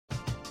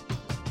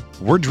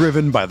We're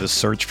driven by the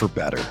search for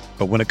better.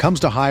 But when it comes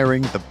to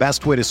hiring, the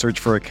best way to search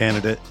for a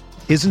candidate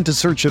isn't to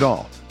search at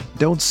all.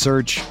 Don't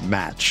search,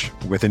 match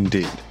with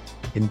Indeed.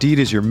 Indeed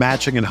is your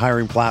matching and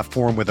hiring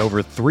platform with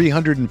over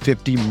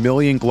 350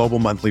 million global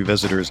monthly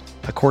visitors,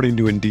 according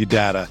to Indeed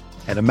data,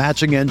 and a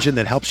matching engine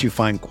that helps you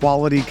find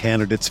quality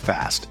candidates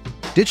fast.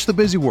 Ditch the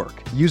busy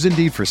work. Use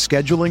Indeed for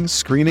scheduling,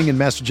 screening, and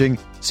messaging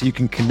so you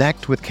can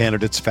connect with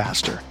candidates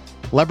faster.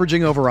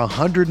 Leveraging over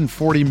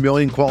 140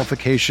 million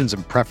qualifications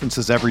and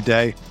preferences every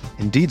day,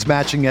 Indeed's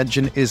matching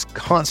engine is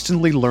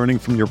constantly learning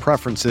from your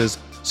preferences,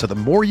 so the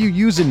more you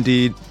use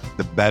Indeed,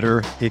 the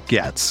better it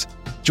gets.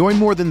 Join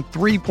more than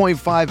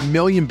 3.5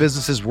 million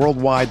businesses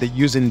worldwide that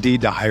use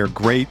Indeed to hire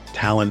great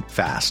talent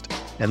fast.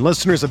 And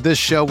listeners of this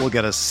show will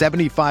get a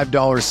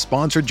 $75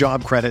 sponsored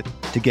job credit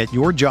to get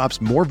your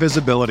jobs more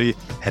visibility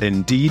at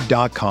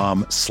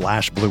Indeed.com/Blue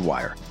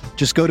Wire.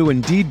 Just go to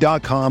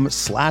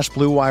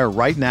Indeed.com/Blue Wire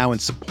right now and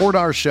support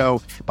our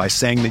show by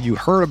saying that you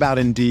heard about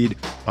Indeed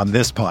on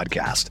this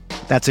podcast.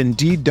 That's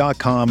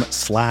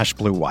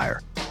Indeed.com/Blue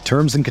Wire.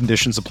 Terms and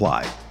conditions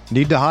apply.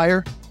 Need to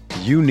hire?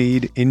 You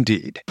need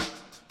Indeed.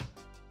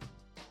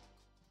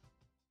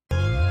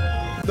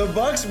 The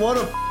Bucks won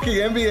a fucking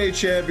NBA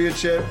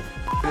championship.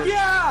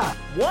 Yeah!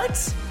 What?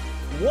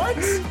 What?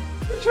 He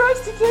tries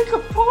to take a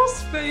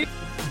post fake.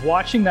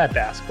 Watching that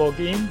basketball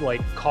game,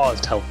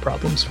 caused health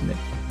problems for me.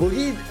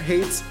 Boogie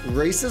hates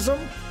racism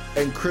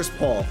and Chris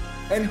Paul.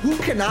 And who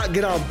cannot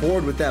get on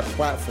board with that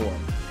platform?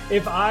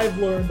 If I've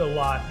learned a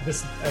lot,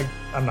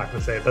 I'm not going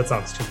to say it. That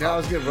sounds too I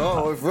was going to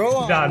roll. If roll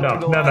on. No.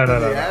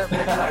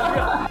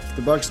 If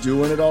the Bucks do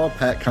win it all,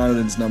 Pat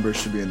Connaughton's numbers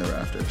should be in the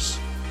rafters.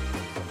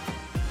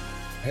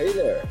 Hey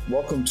there.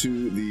 Welcome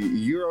to the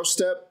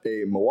Eurostep,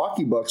 a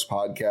Milwaukee Bucks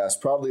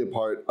podcast, probably a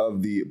part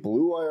of the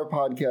Blue Wire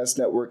Podcast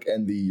Network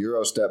and the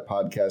Eurostep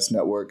Podcast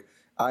Network.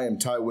 I am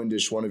Ty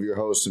Windish, one of your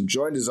hosts. I'm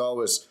joined as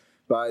always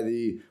by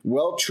the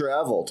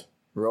well-traveled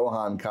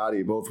Rohan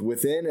Kadi, both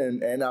within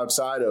and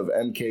outside of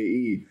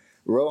MKE.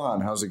 Rohan,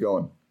 how's it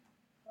going?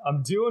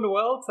 I'm doing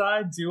well,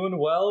 Ty. Doing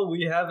well.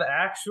 We have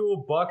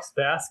actual Bucks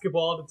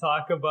basketball to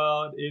talk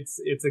about.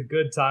 It's a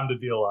good time to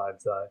be alive,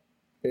 Ty.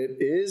 It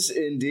is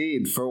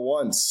indeed. For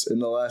once in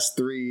the last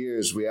 3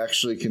 years, we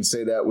actually can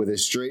say that with a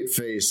straight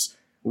face.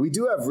 We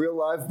do have real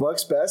live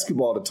Bucks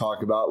basketball to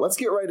talk about. Let's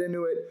get right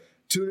into it.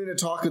 Tune in to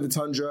Talk of the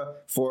Tundra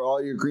for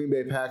all your Green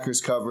Bay Packers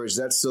coverage.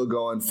 That's still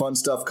going. Fun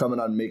stuff coming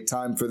on Make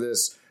Time for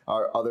This,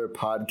 our other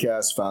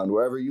podcast found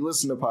wherever you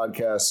listen to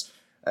podcasts.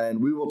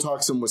 And we will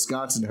talk some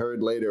Wisconsin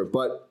Herd later.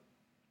 But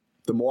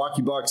the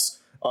Milwaukee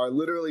Bucks are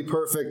literally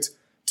perfect,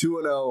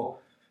 2-0.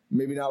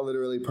 Maybe not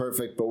literally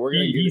perfect, but we're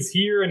going to get He's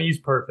here and he's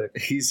perfect.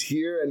 He's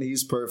here and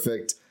he's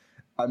perfect.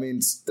 I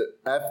mean,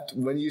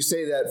 when you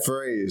say that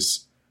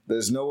phrase,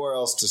 there's nowhere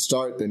else to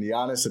start than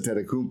Giannis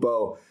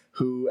Antetokounmpo,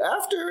 who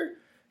after,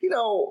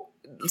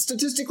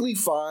 statistically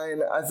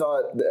fine, I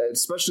thought,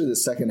 especially the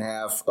second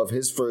half of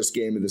his first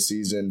game of the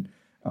season,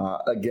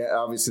 again,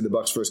 obviously the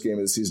Bucks' first game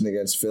of the season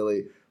against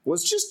Philly,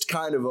 was just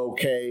kind of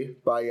okay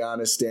by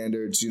Giannis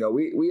standards.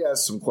 We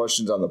asked some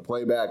questions on the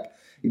playback.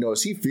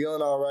 Is he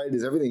feeling all right?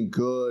 Is everything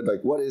good?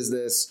 What is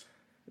this?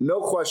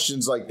 No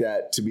questions like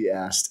that to be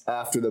asked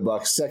after the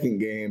Bucks' second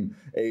game,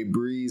 a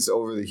breeze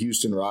over the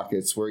Houston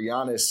Rockets, where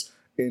Giannis,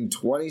 in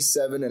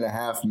 27 and a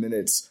half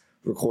minutes,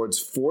 records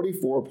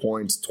 44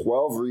 points,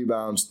 12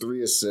 rebounds,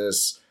 3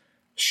 assists,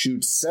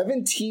 shoots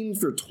 17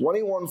 for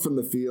 21 from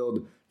the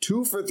field,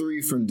 2 for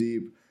 3 from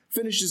deep,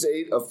 finishes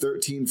 8 of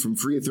 13 from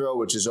free throw,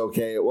 which is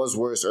okay. It was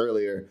worse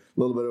earlier. A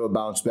little bit of a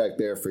bounce back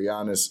there for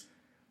Giannis.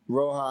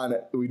 Rohan,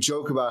 we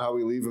joke about how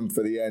we leave him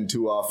for the end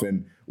too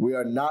often. We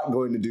are not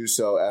going to do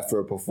so after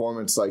a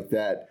performance like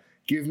that.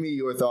 Give me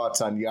your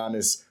thoughts on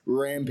Giannis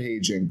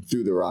rampaging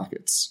through the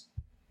Rockets.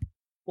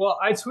 Well,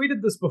 I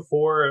tweeted this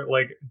before,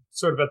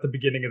 sort of at the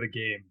beginning of the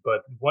game,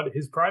 but what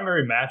his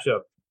primary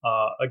matchup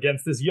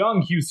against this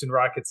young Houston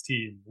Rockets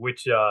team,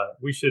 which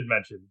we should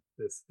mention,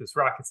 this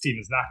Rockets team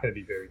is not going to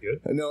be very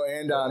good. No,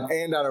 and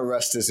on a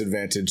rest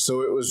disadvantage.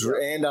 So it was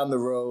and on the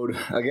road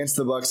against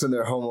the Bucks in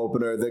their home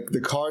opener.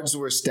 The cards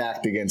were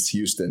stacked against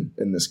Houston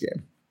in this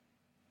game.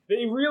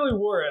 They really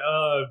were,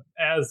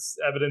 as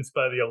evidenced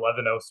by the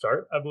 11-0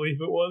 start, I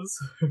believe it was,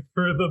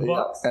 for the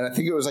Bucks. Yeah, and I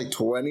think it was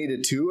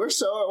 20-2 or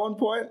so at one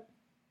point.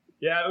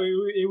 Yeah,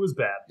 it was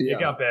bad. Yeah. It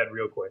got bad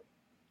real quick.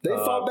 They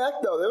fought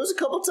back, though. There was a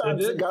couple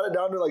times they got it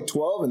down to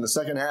 12 in the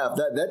second half.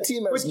 That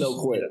team has no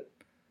quit.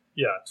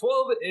 Yeah,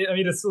 12,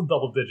 it's still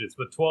double digits,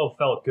 but 12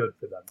 felt good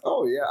for them.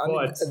 Oh, yeah. I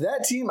mean,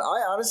 that team,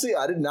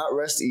 I did not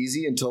rest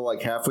easy until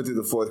halfway through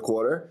the fourth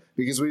quarter,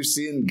 because we've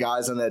seen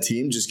guys on that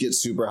team just get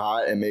super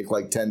hot and make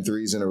 10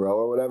 threes in a row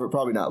or whatever.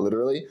 Probably not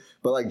literally,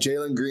 but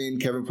Jalen Green,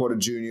 Kevin Porter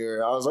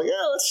Jr., I was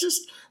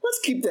let's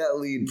keep that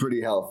lead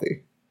pretty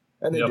healthy.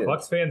 And they did.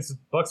 Bucks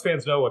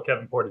fans know what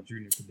Kevin Porter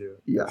Jr. can do.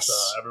 Yes.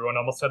 Everyone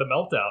almost had a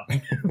meltdown.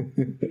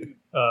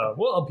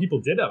 People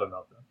did have a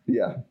meltdown.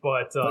 Yeah.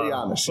 But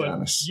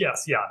Giannis.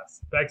 Yes, Giannis.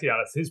 Back to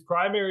Giannis. His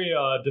primary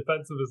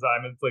defensive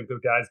assignments, the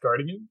guys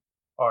guarding him,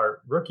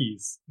 are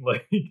rookies.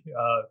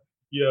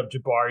 You have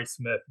Jabari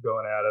Smith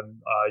going at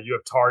him. You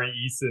have Tari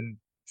Eason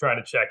trying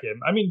to check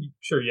him. I mean,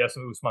 sure, you have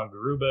some Usman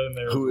Garuba in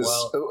there who as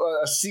is well.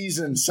 a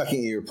seasoned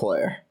second-year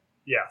player.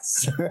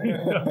 Yes.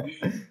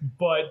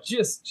 But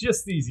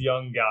just these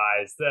young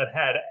guys that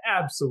had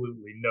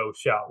absolutely no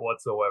shot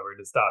whatsoever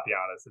to stop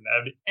Giannis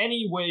in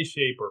any way,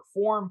 shape, or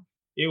form.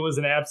 It was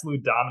an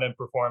absolute dominant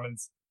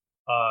performance.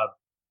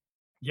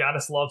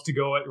 Giannis loves to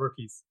go at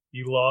rookies.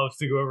 He loves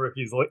to go at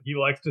rookies. He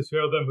likes to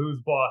show them who's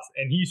boss.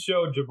 And he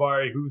showed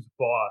Jabari who's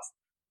boss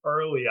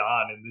early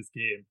on in this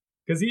game.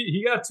 Because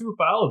he got 2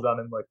 fouls on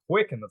him like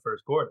quick in the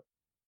first quarter.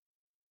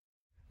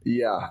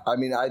 Yeah, I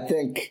mean, I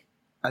think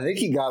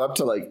he got up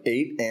to like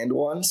 8 and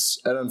 1s,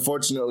 and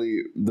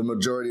unfortunately, the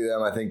majority of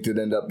them I think did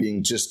end up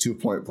being just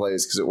 2-point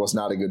plays because it was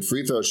not a good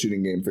free throw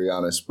shooting game for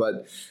Giannis.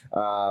 But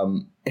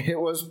it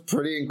was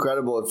pretty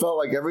incredible. It felt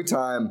like every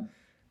time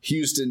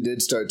Houston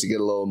did start to get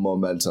a little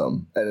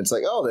momentum, and it's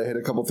like, oh, they hit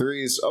a couple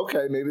threes.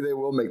 Okay, maybe they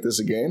will make this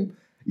a game.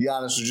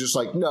 Giannis was just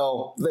like,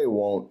 no, they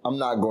won't. I'm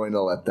not going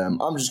to let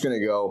them. I'm just going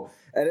to go.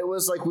 And it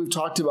was like we've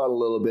talked about a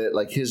little bit,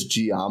 like his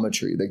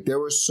geometry. Like there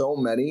were so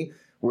many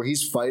where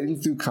he's fighting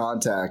through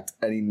contact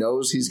and he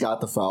knows he's got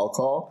the foul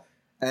call.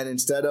 And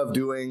instead of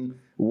doing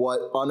what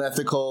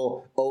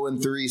unethical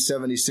 0-3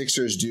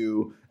 76ers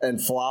do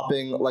and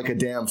flopping like a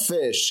damn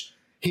fish,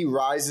 he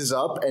rises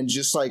up and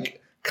just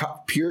like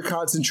pure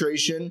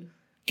concentration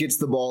gets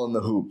the ball in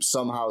the hoop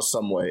somehow,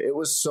 some way. It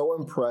was so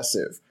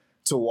impressive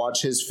to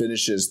watch his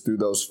finishes through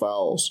those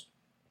fouls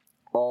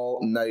all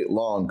night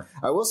long.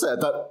 I will say, I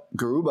thought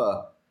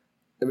Garuba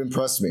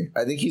impressed me.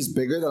 I think he's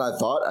bigger than I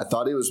thought. I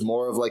thought he was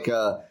more of like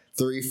a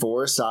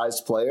 3-4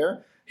 sized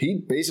player. He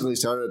basically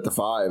started at the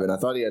 5, and I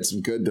thought he had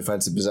some good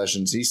defensive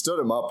possessions. He stood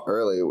him up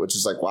early, which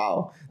is like,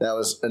 wow, that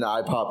was an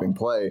eye-popping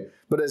play.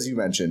 But as you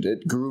mentioned,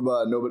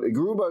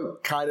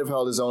 Garuba kind of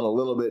held his own a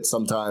little bit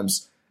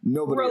sometimes.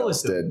 Nobody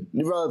else did.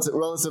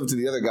 Relative to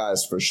the other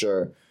guys, for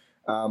sure.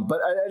 But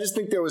I just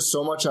think there was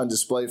so much on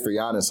display for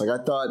Giannis.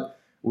 Like I thought,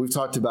 we've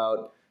talked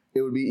about,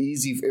 it would be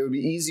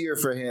easier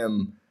for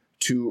him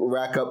to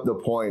rack up the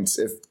points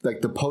if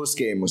like the post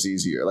game was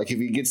easier. Like if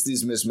he gets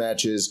these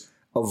mismatches,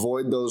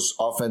 avoid those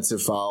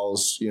offensive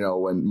fouls,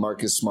 when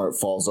Marcus Smart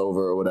falls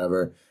over or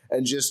whatever,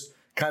 and just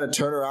kind of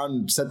turn around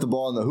and set the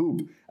ball in the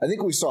hoop. I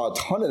think we saw a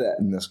ton of that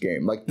in this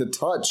game. Like the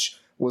touch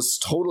was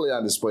totally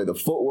on display. The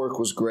footwork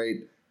was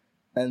great.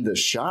 And the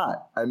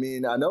shot. I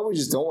mean, I know we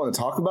just don't want to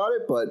talk about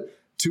it, but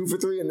 2 for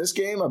 3 in this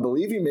game. I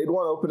believe he made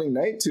one opening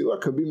night too. I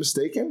could be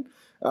mistaken.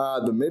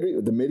 The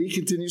midi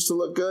continues to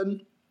look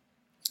good.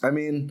 I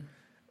mean,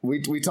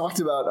 we talked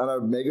about on our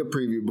mega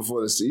preview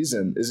before the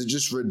season, is it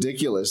just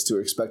ridiculous to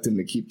expect him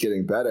to keep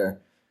getting better?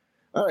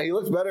 I don't know, he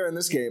looked better in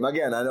this game.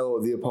 Again, I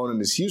know the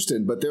opponent is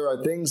Houston, but there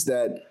are things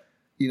that,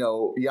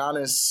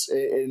 Giannis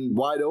in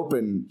wide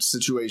open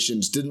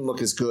situations didn't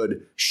look as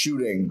good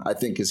shooting, I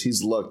think, as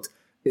he's looked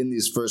in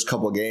these first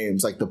couple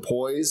games. Like the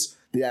poise,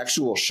 the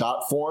actual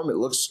shot form, it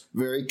looks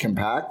very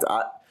compact.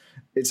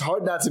 It's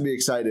hard not to be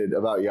excited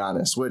about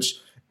Giannis,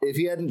 which if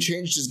he hadn't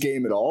changed his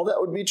game at all, that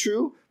would be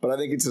true. But I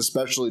think it's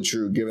especially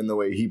true given the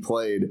way he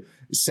played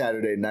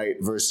Saturday night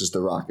versus the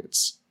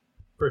Rockets.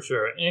 For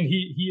sure. And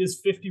he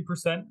is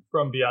 50%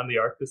 from beyond the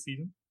arc this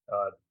season.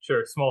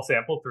 Sure, small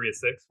sample, 3 of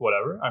 6,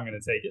 whatever. I'm going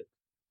to take it.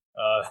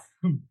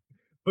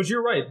 But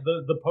you're right.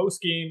 The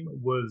post game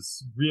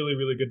was really,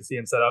 really good to see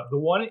him set up. The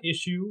one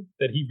issue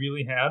that he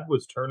really had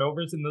was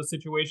turnovers in those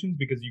situations,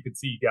 because you could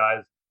see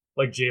guys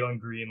like Jalen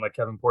Green, like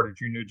Kevin Porter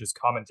Jr. just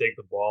come and take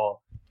the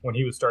ball when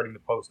he was starting to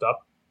post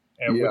up,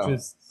 and which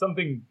is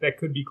something that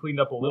could be cleaned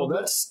up a little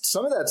bit.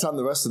 Some of that's on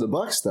the rest of the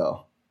Bucks,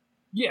 though.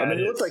 Yeah, I mean,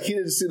 it looked like he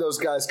didn't see those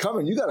guys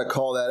coming. You got to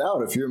call that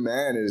out if your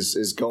man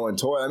is going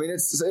toward. I mean,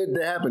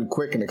 it happened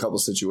quick in a couple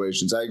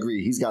situations. I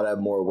agree. He's got to have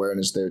more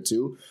awareness there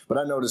too. But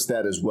I noticed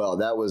that as well.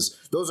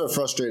 Those are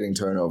frustrating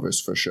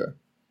turnovers for sure.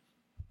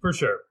 For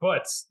sure,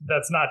 but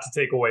that's not to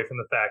take away from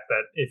the fact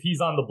that if he's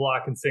on the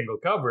block in single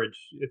coverage,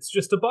 it's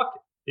just a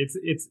bucket. It's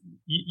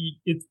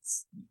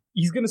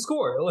he's going to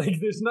score. Like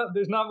there's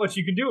not much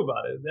you can do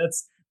about it.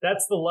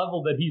 That's the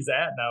level that he's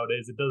at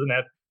nowadays. It doesn't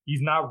have. He's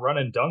not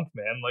running dunk,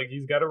 man. Like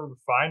he's got a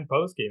refined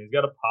post game. He's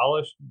got a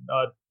polished,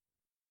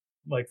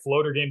 like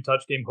floater game,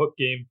 touch game, hook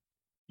game.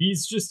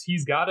 He's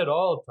got it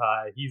all,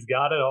 Ty. He's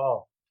got it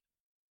all.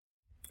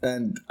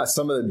 And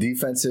some of the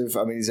defensive,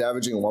 I mean, he's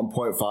averaging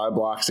 1.5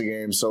 blocks a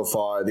game so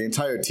far. The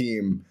entire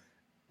team,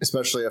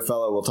 especially a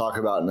fellow we'll talk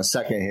about in a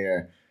second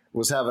here,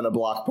 was having a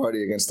block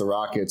party against the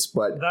Rockets.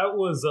 But that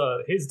was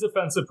his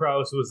defensive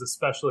prowess was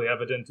especially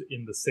evident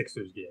in the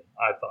Sixers game,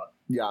 I thought.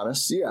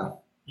 Giannis, yeah.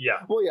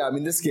 Yeah. Well, yeah, I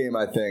mean, this game,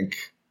 I think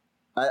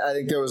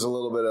there was a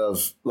little bit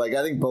of, like,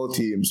 I think both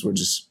teams were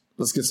just,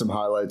 let's get some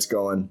highlights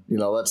going.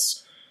 I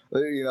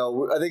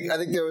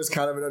think there was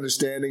kind of an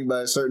understanding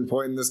by a certain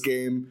point in this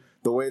game,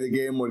 the way the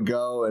game would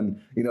go. And,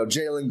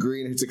 Jalen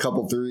Green hits a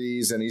couple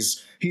threes and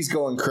he's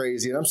going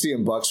crazy. And I'm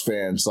seeing Bucks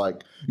fans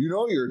like,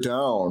 you're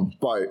down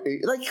by,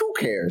 like, who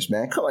cares,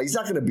 man? Come on, he's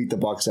not going to beat the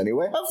Bucks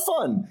anyway. Have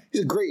fun.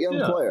 He's a great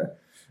young player.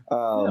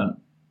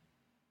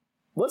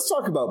 Let's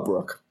talk about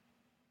Brook.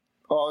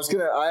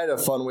 I had a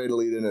fun way to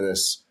lead into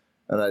this,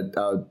 and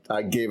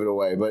I gave it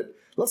away. But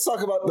let's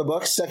talk about the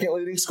Bucks' second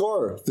leading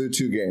scorer through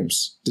 2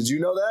 games. Did you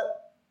know that?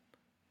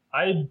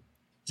 I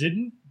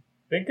didn't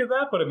think of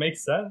that, but it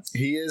makes sense.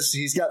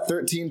 He's got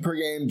 13 per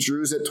game.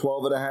 Drew's at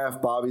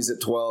 12.5. Bobby's at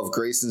 12.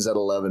 Grayson's at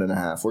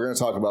 11.5. We're going to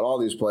talk about all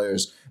these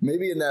players,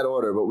 maybe in that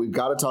order, but we've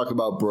got to talk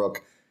about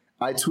Brook.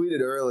 I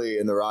tweeted early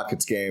in the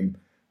Rockets game,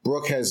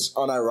 Brook has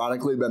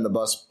unironically been the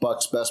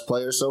Bucks' best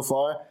player so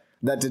far.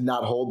 That did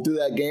not hold through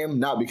that game,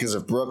 not because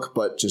of Brook,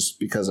 but just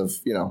because of,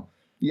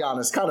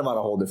 Giannis, kind of on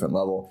a whole different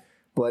level.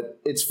 But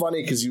it's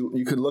funny because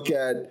you could look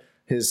at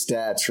his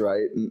stats,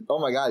 right? And, oh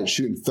my God, he's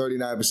shooting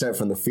 39%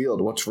 from the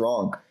field. What's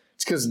wrong?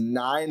 It's because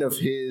 9 of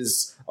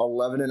his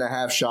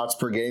 11.5 shots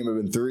per game have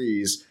been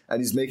threes, and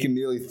he's making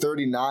nearly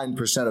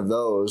 39% of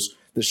those.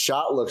 The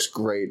shot looks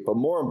great, but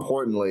more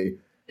importantly,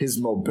 his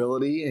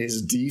mobility,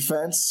 his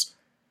defense,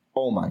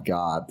 oh my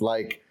God.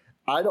 Like,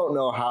 I don't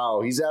know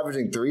how. He's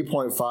averaging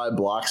 3.5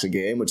 blocks a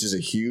game, which is a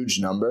huge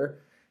number.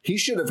 He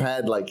should have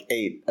had like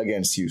 8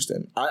 against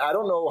Houston. I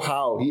don't know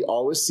how. He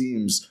always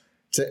seems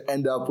to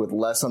end up with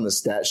less on the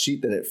stat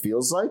sheet than it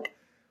feels like.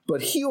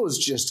 But he was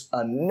just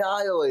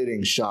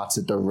annihilating shots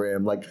at the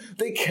rim. Like,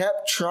 they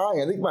kept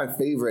trying. I think my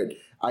favorite,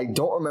 I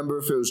don't remember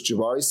if it was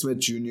Jabari Smith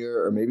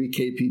Jr. or maybe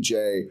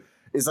KPJ,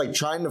 is like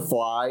trying to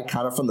fly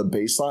kind of from the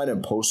baseline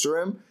and poster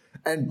him.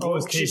 And it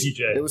was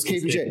KPJ. It was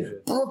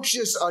KPJ. Brook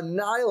just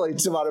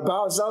annihilates him out of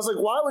bounds. And I was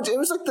like, why would you? It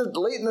was like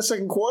late in the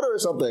second quarter or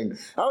something.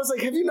 I was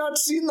like, have you not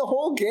seen the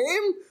whole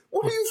game?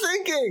 What are you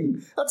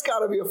thinking? That's got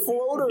to be a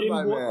floater,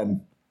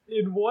 man.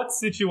 In what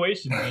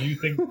situation do you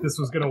think this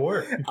was going to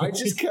work? I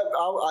just kept,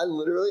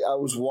 I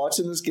was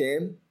watching this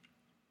game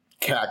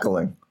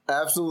cackling,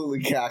 absolutely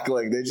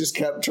cackling. They just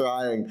kept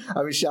trying.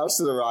 I mean, shouts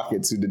to the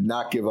Rockets who did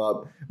not give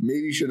up.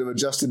 Maybe should have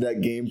adjusted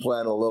that game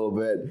plan a little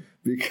bit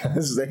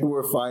because they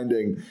were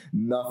finding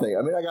nothing.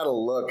 I mean, I got to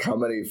look how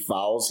many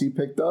fouls he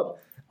picked up.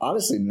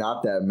 Honestly,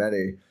 not that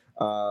many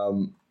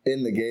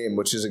in the game,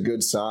 which is a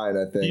good sign,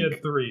 I think. He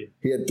had 3.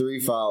 He had 3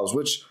 fouls,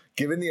 which,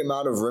 given the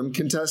amount of rim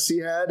contests he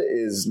had,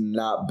 is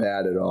not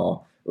bad at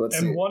all. Let's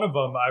see. One of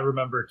them, I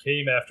remember,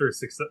 came after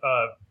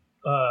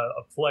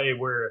a play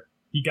where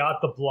he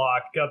got the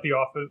block, got the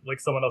offense,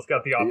 like someone else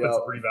got the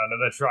offensive rebound, and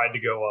then tried to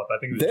go up. I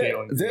think it was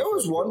Jalen. There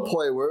was one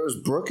play where it was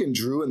Brook and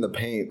Drew in the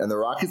paint, and the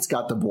Rockets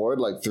got the board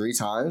like 3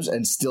 times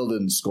and still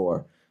didn't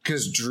score.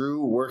 Because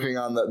Drew working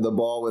on the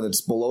ball when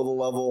it's below the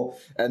level,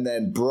 and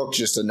then Brook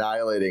just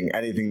annihilating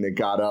anything that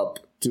got up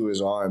to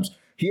his arms.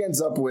 He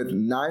ends up with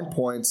 9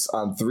 points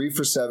on 3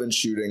 for 7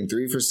 shooting,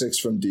 3 for 6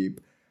 from deep,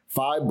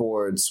 5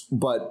 boards.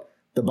 But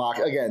the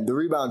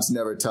rebounds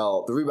never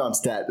tell. The rebound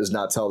stat does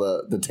not tell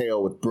the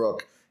tale with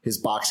Brook. His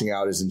boxing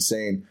out is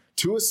insane.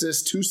 2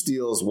 assists, 2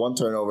 steals, 1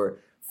 turnover,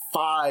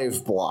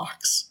 5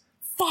 blocks.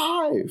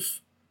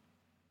 5.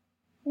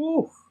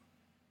 Ooh,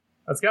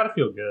 that's got to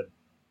feel good.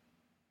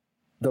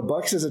 The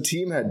Bucks as a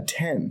team had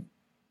 10.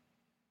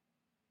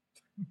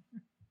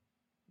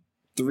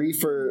 3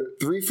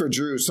 for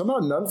Drew. Somehow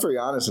none for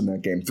Giannis in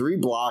that game. 3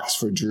 blocks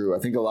for Drew. I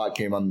think a lot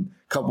came on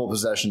a couple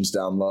possessions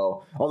down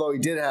low. Although he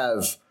did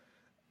have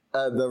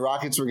the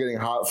Rockets were getting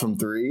hot from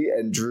 3,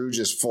 and Drew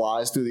just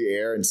flies through the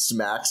air and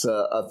smacks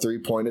a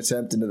 3-point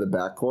attempt into the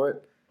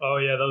backcourt. Oh,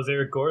 yeah, that was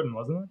Eric Gordon,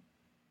 wasn't it?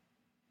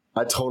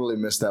 I totally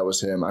missed that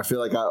was him. I feel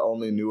like I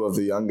only knew of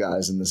the young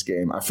guys in this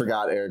game. I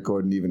forgot Eric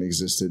Gordon even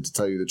existed, to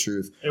tell you the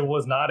truth. It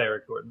was not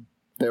Eric Gordon.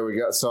 There we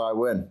go. So I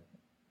win.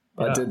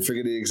 Yeah. I did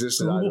forget he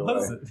existed. Who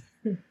was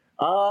it?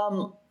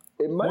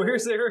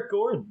 Where's Eric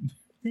Gordon?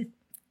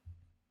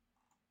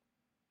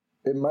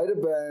 It might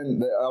have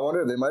been. I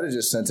wonder if they might have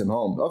just sent him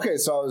home. Okay,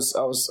 so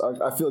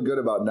I feel good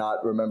about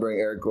not remembering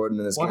Eric Gordon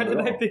in this game. Why did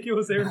I think it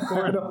was Eric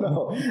Gordon? I don't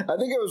know. I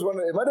think it was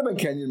it might have been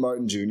Kenyon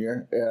Martin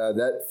Jr.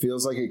 That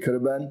feels like it could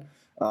have been.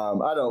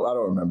 I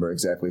don't remember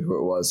exactly who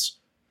it was.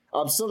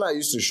 I'm still not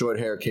used to short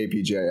hair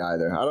KPJ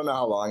either. I don't know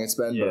how long it's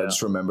been, but I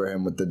just remember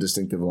him with the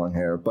distinctive long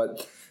hair.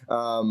 But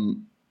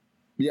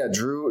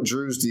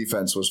Drew's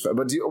defense was fair.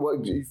 But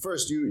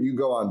first you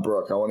go on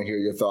Brook. I want to hear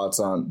your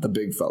thoughts on the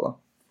big fella.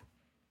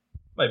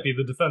 Might be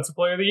the defensive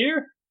player of the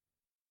year.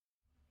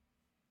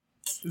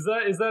 Is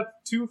that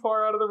too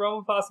far out of the realm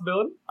of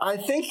possibility? I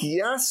think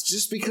yes,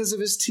 just because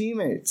of his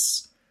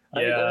teammates.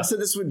 Yeah. I said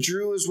this with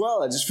Drew as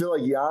well. I just feel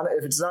like Giannis,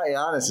 if it's not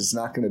Giannis, it's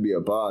not going to be a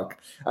Buck.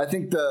 I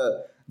think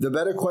the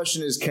better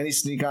question is, can he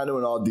sneak onto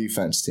an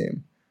all-defense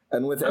team?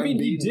 And with Embiid,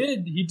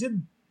 he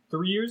did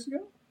 3 years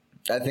ago?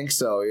 I think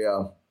so,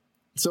 yeah.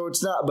 So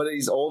it's not, but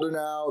he's older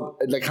now.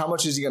 Like, how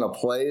much is he going to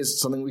play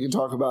is something we can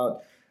talk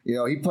about. You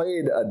know, he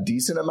played a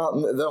decent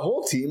amount. The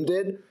whole team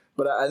did,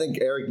 but I think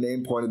Eric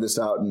Name pointed this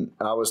out, and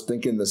I was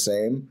thinking the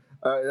same.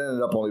 It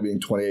ended up only being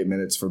 28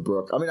 minutes for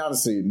Brook. I mean,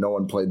 honestly, no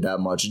one played that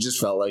much. It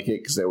just felt like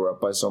it because they were up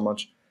by so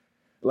much.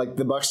 Like,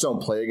 the Bucks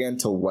don't play again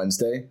till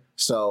Wednesday,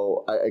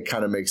 so it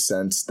kind of makes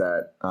sense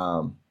that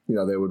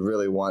they would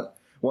really want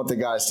the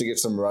guys to get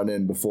some run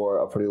in before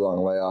a pretty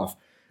long layoff.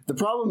 The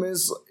problem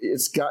is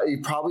he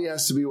probably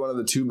has to be one of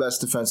the 2 best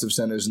defensive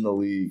centers in the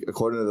league,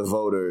 according to the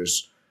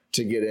voters,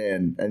 to get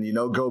in.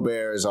 And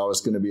Gobert is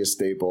always going to be a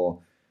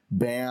staple.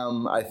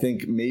 Bam, I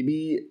think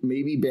maybe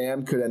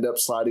Bam could end up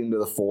sliding to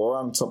the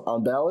 4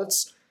 on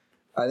ballots.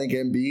 I think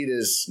Embiid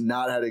has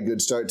not had a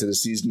good start to the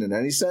season in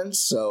any sense,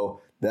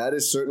 so that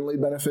is certainly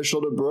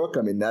beneficial to Brook.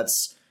 I mean,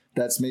 that's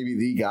maybe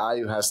the guy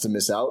who has to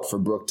miss out for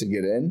Brook to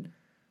get in,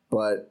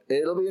 but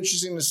it'll be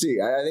interesting to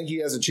see. I think he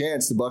has a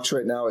chance. The Bucks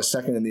right now are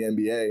second in the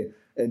NBA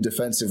in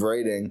defensive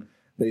rating.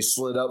 They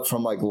slid up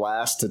from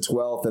last to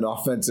 12th in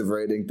offensive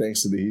rating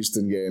thanks to the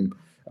Houston game,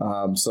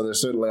 so they're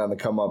certainly on the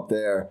come up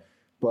there.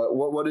 But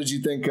what did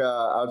you think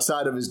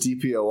outside of his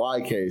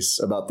DPOY case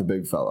about the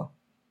big fella?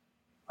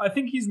 I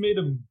think he's made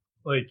him.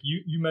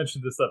 You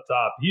mentioned this up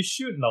top. He's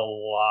shooting a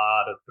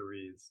lot of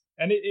threes,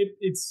 and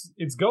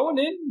it's going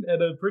in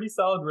at a pretty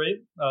solid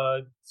rate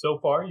so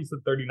far. He's at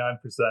 39%,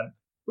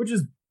 which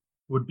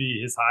would be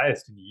his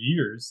highest in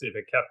years if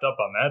it kept up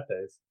on that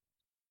pace.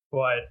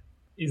 But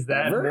is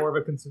that more of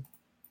a concern?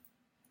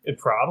 It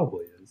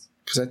probably is.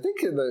 Because I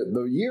think in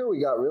the year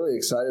we got really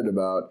excited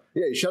about,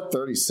 he shot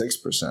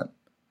 36%.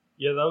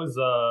 Yeah, that was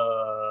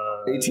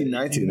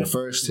 18-19,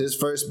 his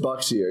first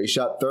Bucks year. He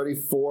shot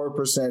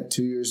 34%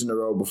 2 years in a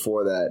row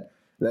before that.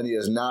 Then he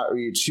has not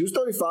reached. He was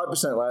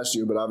 35% last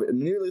year, but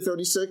nearly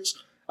 36,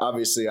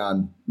 obviously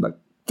on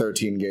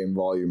 13 game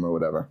volume or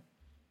whatever.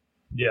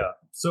 Yeah.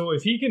 So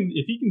if he can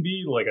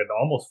be an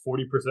almost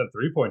 40%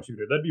 3-point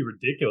shooter, that'd be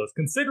ridiculous.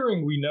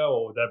 Considering we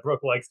know that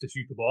Brook likes to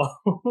shoot the ball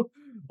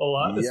a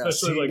lot, yes,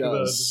 especially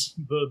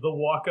the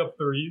walk up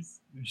threes.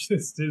 It's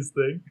just his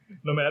thing.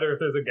 No matter if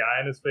there's a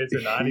guy in his face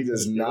or not, he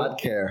does not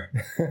care.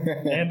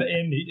 and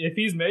if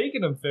he's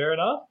making them, fair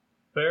enough.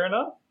 Fair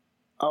enough.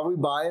 Are we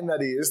buying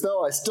that he is,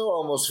 though? I still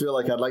almost feel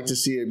like I'd like to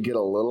see him get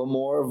a little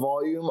more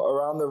volume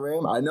around the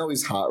rim. I know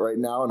he's hot right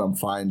now, and I'm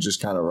fine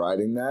just kind of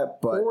riding that.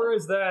 But or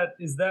is that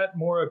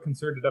more a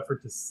concerted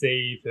effort to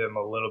save him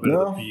a little bit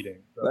of the beating?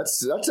 So,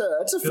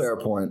 that's a fair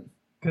point.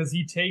 Because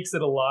he takes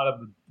it a lot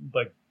of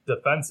the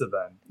defensive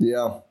end.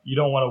 Yeah. You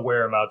don't want to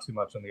wear him out too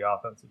much on the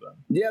offensive end.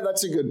 Yeah,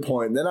 that's a good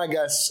point. Then I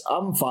guess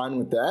I'm fine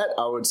with that.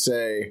 I would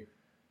say,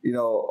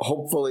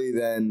 hopefully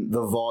then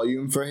the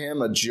volume for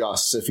him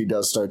adjusts if he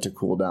does start to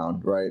cool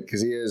down, right?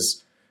 Because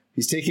he's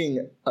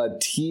taking a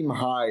team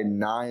high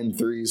 9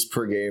 threes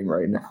per game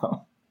right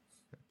now.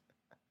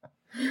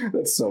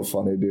 That's so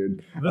funny,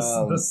 dude.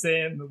 The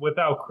same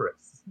without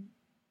Chris.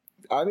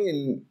 I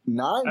mean,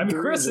 9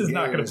 threes Chris is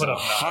not going to put up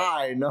 9.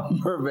 High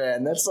number,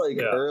 man. That's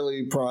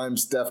early prime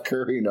Steph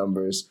Curry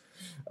numbers.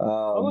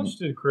 How much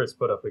did Chris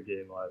put up a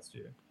game last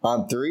year?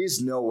 On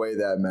threes, no way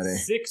that many.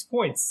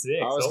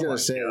 6.6. I was going to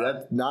say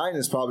that 9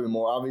 is probably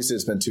more. Obviously,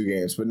 it's been 2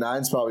 games, but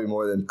 9 is probably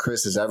more than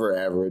Chris has ever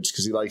averaged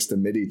because he likes the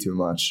midi too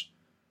much.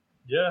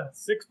 Yeah,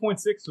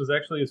 6.6 was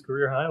actually his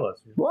career high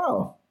last year.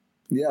 Wow.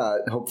 Yeah,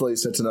 hopefully he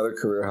sets another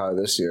career high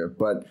this year.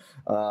 But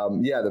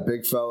the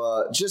big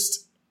fella,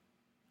 just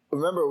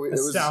remember, it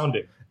was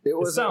astounding. It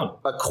was a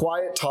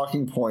quiet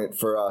talking point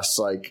for us,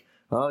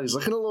 he's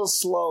looking a little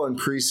slow in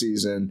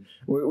preseason.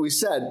 We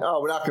said,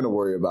 we're not going to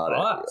worry about it.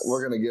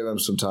 We're going to give him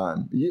some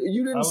time.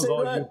 You didn't say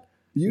that?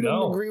 You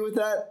didn't agree with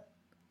that?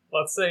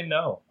 Let's say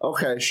no.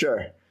 Okay,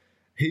 sure.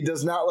 He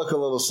does not look a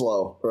little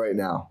slow right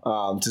now,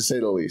 to say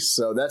the least.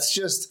 So that's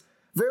just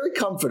very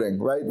comforting,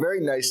 right? Very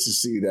nice to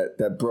see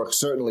that Brook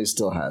certainly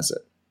still has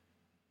it.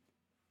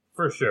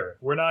 For sure.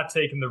 We're not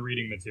taking the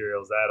reading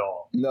materials at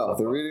all. No,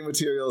 the reading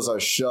materials are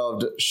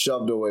shoved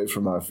away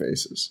from our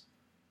faces.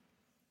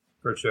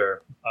 For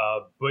sure.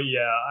 But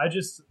yeah, I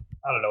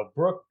don't know.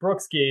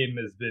 Brook's game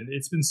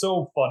it's been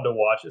so fun to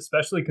watch,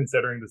 especially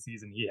considering the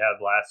season he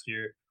had last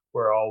year.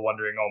 We're all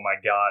wondering, oh my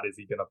God, is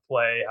he going to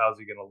play? How's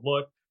he going to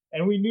look?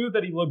 And we knew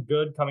that he looked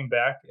good coming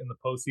back in the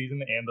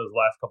postseason and those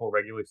last couple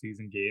regular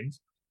season games.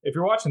 If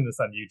you're watching this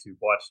on YouTube,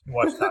 watch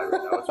Ty right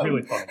now. It's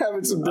really fun.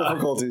 Having some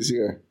difficulties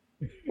here.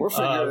 We're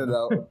figuring it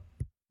out.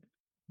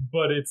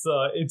 But it's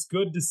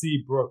good to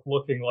see Brook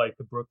looking like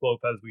the Brook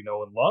Lopez we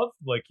know and love.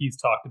 He's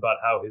talked about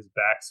how his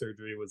back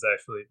surgery was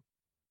actually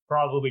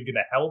probably going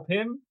to help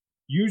him.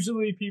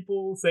 Usually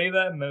people say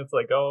that, and then it's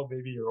oh,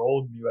 maybe you're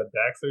old and you had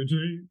back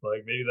surgery.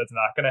 Maybe that's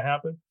not going to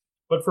happen.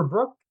 But for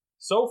Brook,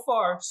 so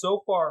far,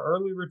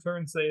 early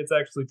returns say it's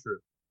actually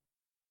true.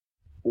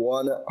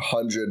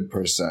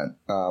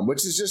 100%,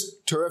 which is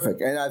just terrific.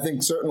 And I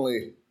think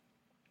certainly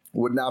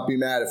would not be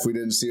mad if we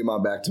didn't see him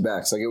on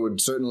back-to-backs. It would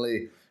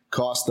certainly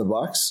cost the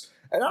Bucks.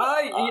 And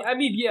I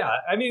mean,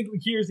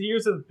 here's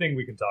the thing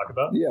we can talk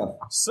about. Yeah.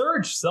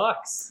 Serge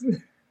sucks.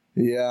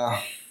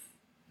 Yeah.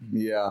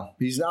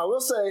 He's not, I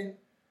will say,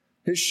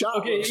 his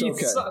shot looks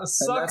okay.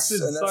 Sucks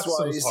and that's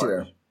why he's harsh.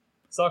 here.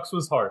 Sucks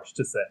was harsh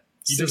to say.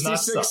 He does not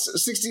suck.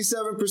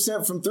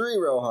 67% from 3,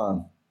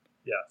 Rohan.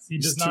 Yes, he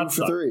does not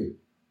suck. 2 for 3.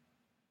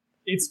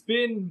 He's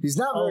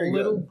not very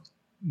good.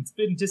 It's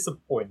been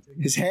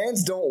disappointing. His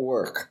hands don't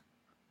work.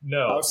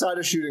 No. Outside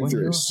of shooting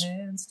threes. Your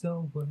hands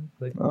don't work.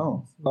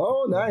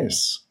 Oh,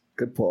 nice.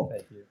 Good pull.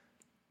 Thank you.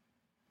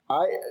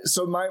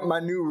 So my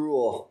new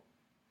rule,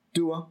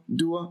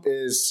 Dua,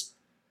 is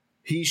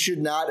he should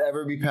not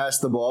ever be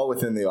passed the ball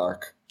within the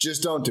arc.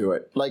 Just don't do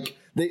it.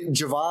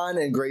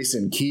 Javon and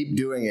Grayson keep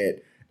doing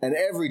it, And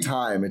every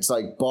time it's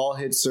like ball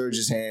hits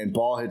Serge's hand,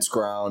 ball hits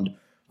ground,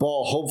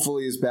 ball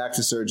hopefully is back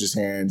to Serge's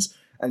hands,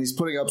 and he's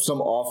putting up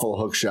some awful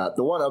hook shot.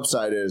 The one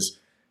upside is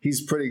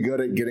he's pretty good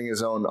at getting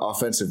his own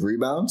offensive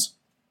rebounds.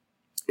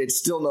 It's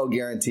still no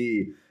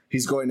guarantee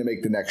he's going to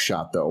make the next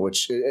shot, though,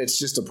 which it's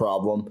just a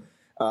problem.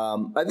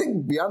 I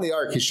think beyond the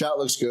arc, his shot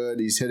looks good.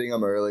 He's hitting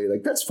them early.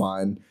 Like, that's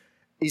fine.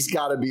 He's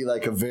got to be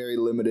like a very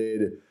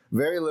limited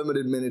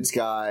minutes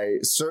guy.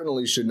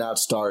 Certainly should not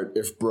start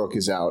if Brook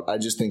is out. I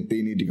just think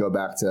they need to go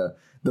back to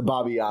the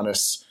Bobby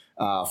Giannis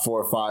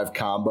 4-5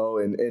 combo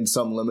in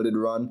some limited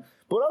run.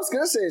 But what I was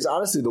going to say is,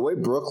 honestly, the way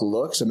Brook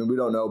looks, I mean, we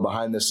don't know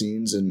behind the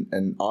scenes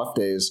and off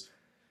days.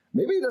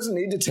 Maybe he doesn't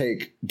need to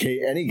take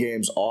any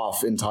games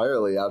off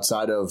entirely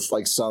outside of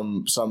like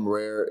some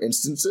rare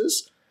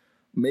instances.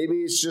 Maybe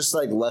it's just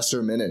like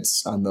lesser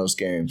minutes on those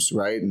games,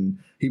 right? And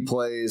he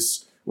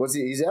plays,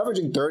 he's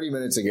averaging 30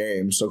 minutes a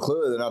game, so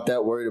clearly they're not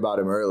that worried about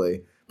him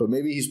early. But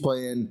maybe he's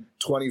playing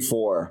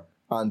 24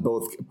 on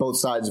both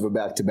sides of a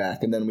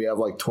back-to-back, and then we have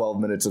like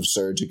 12 minutes of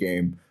Serge a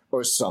game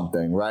or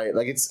something, right?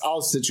 Like, it's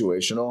all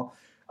situational.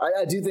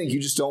 I do think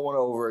you just don't want to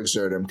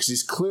overexert him because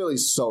he's clearly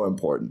so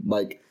important.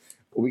 Like,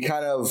 we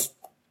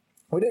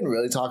didn't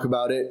really talk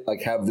about it,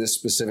 like have this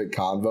specific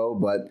convo,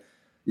 but,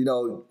 you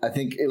know, I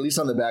think at least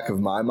on the back of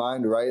my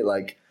mind, right?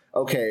 Like,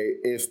 okay,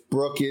 if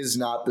Brook is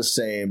not the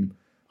same,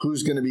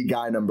 who's going to be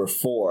guy number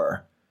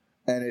 4?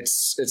 And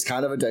it's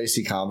kind of a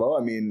dicey combo.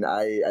 I mean,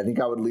 I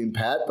think I would lean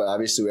Pat, but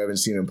obviously we haven't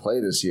seen him play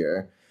this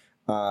year.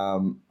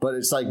 But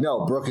it's like,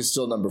 no, Brook is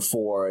still number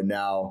 4, and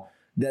now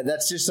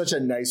that's just such a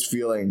nice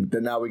feeling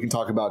that now we can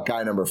talk about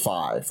guy number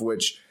 5,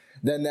 which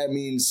then that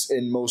means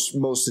in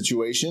most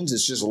situations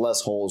it's just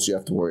less holes you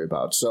have to worry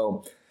about.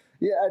 So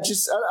yeah,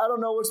 I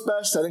don't know what's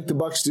best. I think the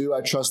Bucks do.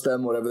 I trust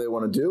them, whatever they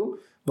want to do,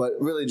 but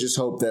really just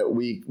hope that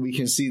we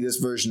can see this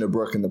version of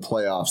Brook in the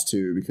playoffs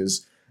too,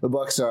 because the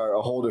Bucks are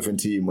a whole different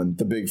team when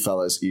the big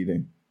fella's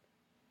eating.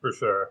 For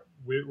sure,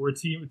 we're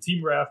team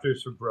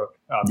rafters for Brook.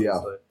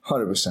 Obviously.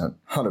 Yeah,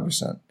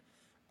 100%.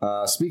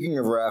 Speaking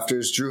of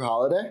rafters, Drew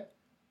Holiday.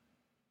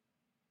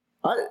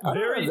 I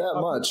don't have that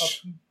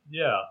much.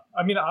 Yeah,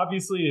 I mean,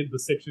 obviously the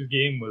Sixers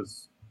game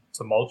was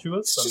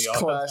tumultuous. It's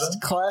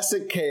just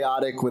classic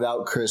chaotic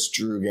without Chris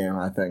Drew game,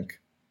 I think.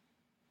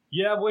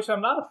 Yeah, which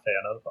I'm not a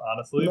fan of,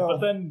 honestly. No. But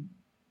then,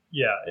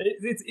 yeah,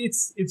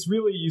 it's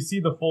really, you see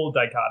the full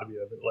dichotomy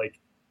of it. Like,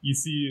 you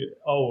see,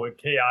 a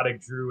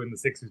chaotic Drew in the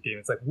Sixers game.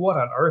 It's like, what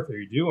on earth are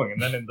you doing?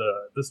 And then in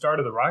the start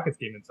of the Rockets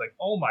game, it's like,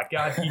 oh my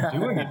God, he's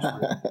doing it,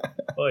 Drew.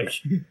 Like,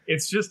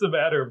 it's just a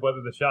matter of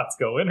whether the shots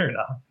go in or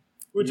not,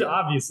 which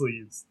obviously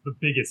is the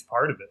biggest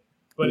part of it.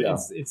 But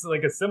it's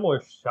like a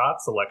similar shot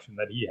selection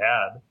that he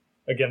had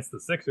against the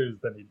Sixers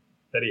that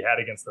he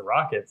had against the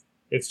Rockets.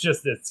 It's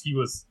just that he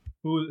was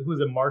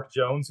who's a Mark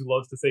Jones who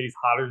loves to say he's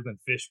hotter than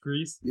fish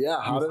grease. Yeah,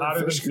 hotter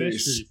than fish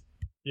grease.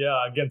 Yeah,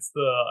 against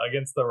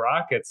the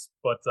Rockets,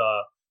 but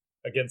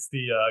against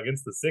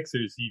the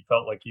Sixers, he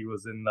felt like he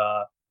was in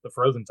the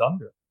frozen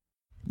tundra.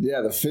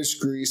 Yeah, the fish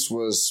grease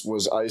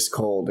was ice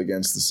cold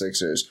against the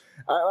Sixers.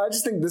 I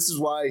just think this is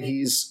why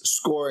he's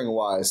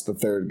scoring-wise the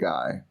third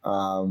guy.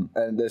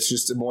 And there's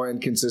just more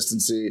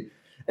inconsistency.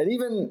 And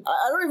even,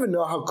 I don't even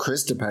know how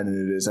Chris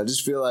dependent it is. I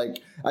just feel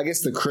like, I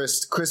guess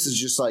Chris is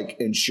just like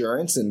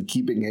insurance and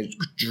keeping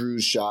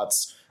Drew's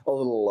shots a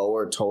little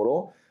lower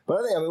total.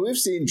 But I mean, we've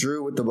seen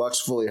Drew with the Bucks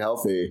fully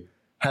healthy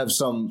have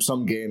some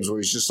games where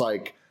he's just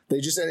like, they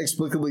just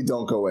inexplicably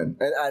don't go in.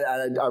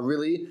 And I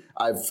really,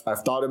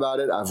 I've thought about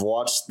it. I've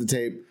watched the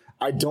tape.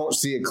 I don't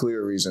see a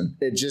clear reason.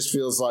 It just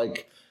feels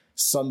like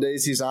some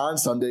days he's on,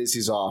 some days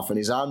he's off. And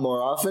he's on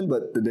more often,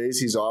 but the days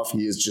he's off,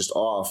 he is just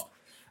off.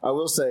 I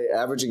will say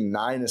averaging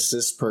 9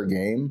 assists per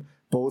game,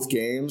 both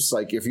games.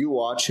 Like, if you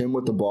watch him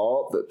with the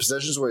ball, the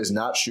possessions where he's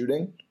not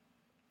shooting,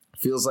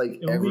 feels like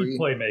every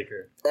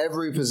playmaker.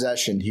 Every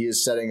possession he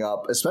is setting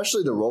up,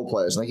 especially the role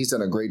players. I think he's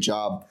done a great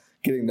job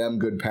getting them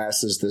good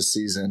passes this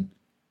season.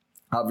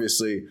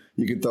 Obviously,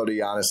 you can throw to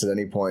Giannis at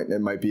any point.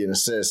 It might be an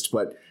assist,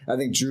 but I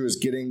think Drew is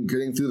getting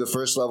through the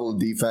first level of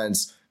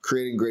defense,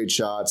 creating great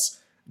shots.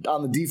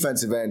 On the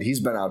defensive end, he's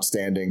been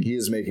outstanding. He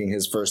is making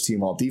his first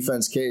team all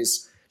defense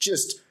case,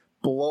 just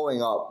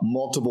blowing up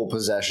multiple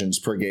possessions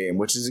per game,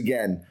 which is,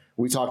 again,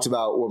 we talked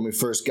about when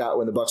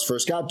the Bucks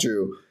first got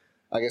Drew.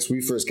 I guess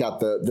we first got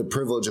the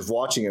privilege of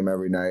watching him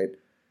every night.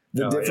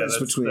 The difference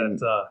between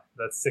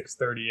that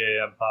 6:30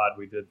 a.m. pod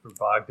we did for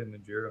Bogdan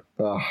and Drew.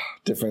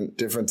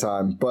 Different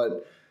time,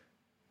 but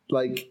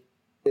like,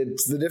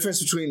 it's the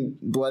difference between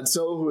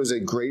Bledsoe, who is a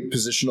great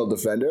positional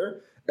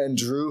defender, and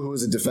Drew, who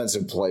is a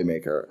defensive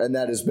playmaker, and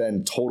that has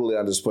been totally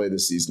on display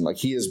this season. Like,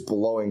 he is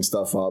blowing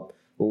stuff up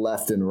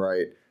left and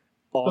right.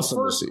 Awesome.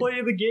 The first play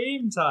of the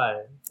game,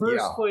 Ty.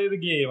 Play of the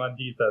game on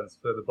defense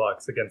for the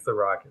Bucks against the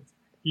Rockets.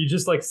 He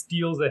just like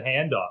steals a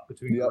handoff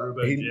between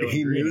Garuba and Jalen Green.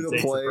 He knew the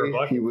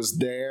play. He was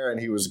there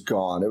and he was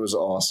gone. It was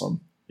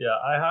awesome. Yeah,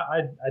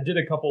 I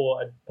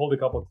pulled a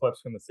couple of clips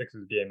from the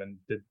Sixers game and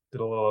did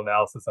a little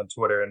analysis on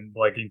Twitter and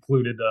like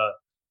included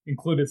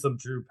some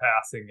Drew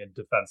passing and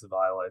defensive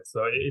highlights.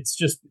 So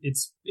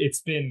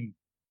it's been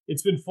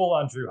it's been full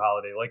on Drew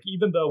Holiday. Like,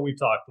 even though we've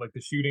talked, like,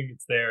 the shooting,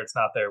 it's there, it's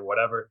not there,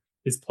 whatever.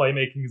 His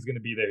playmaking is going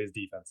to be there. His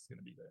defense is going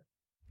to be there.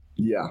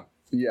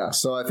 Yeah.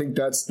 So I think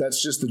that's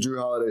just the Drew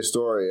Holiday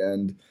story.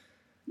 And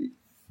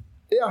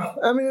yeah,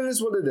 I mean, it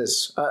is what it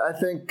is. I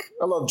think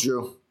I love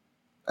Drew.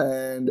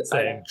 And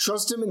I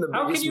trust him in the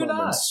biggest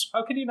moments.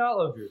 How can you not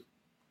love Drew?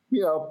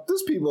 You know,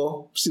 there's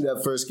people see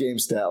that first game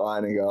stat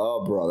line and go,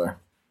 "Oh, brother."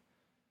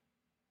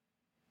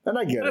 And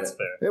I get that's it.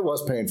 Fair. It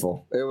was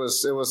painful. It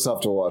was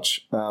tough to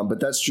watch. But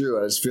that's true.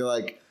 I just feel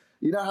like,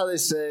 you know how they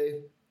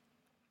say,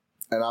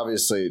 and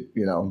obviously,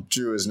 you know,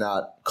 Drew is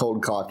not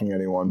cold cocking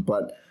anyone,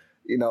 but,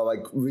 you know,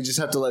 like, we just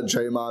have to let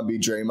Draymond be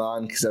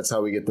Draymond because that's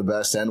how we get the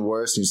best and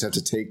worst. You just have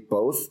to take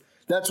both.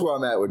 That's where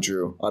I'm at with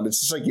Drew.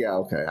 It's just like, yeah,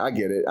 okay, I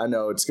get it. I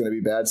know it's going to be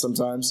bad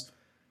sometimes.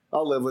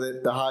 I'll live with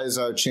it. The highs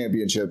are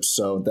championships,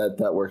 so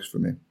that works for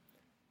me.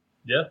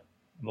 Yeah.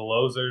 The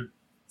lows are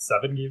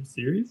 7-game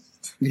series.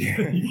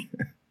 Yeah.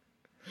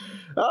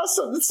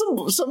 So it's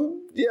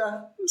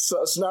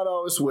not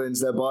always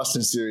wins. That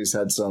Boston series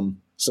had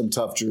some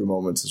tough Drew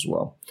moments as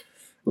well.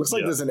 Looks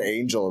like there's an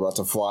angel about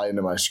to fly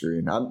into my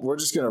screen. We're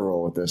just going to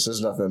roll with this. There's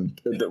nothing.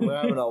 We're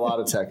having a lot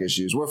of tech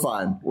issues. We're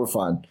fine.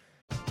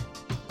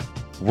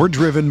 We're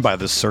driven by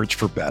the search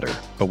for better.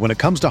 But when it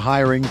comes to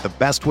hiring, the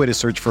best way to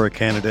search for a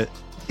candidate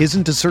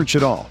isn't to search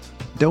at all.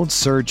 Don't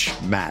search,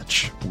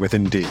 match with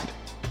Indeed.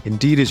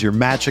 Indeed is your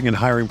matching and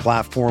hiring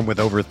platform with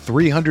over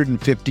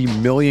 350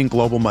 million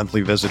global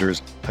monthly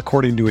visitors,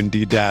 according to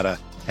Indeed data,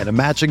 and a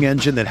matching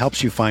engine that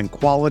helps you find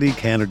quality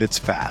candidates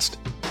fast.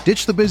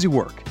 Ditch the busy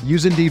work.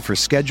 Use Indeed for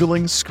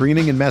scheduling,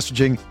 screening, and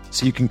messaging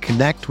so you can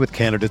connect with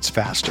candidates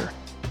faster.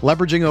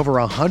 Leveraging over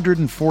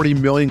 140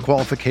 million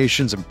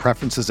qualifications and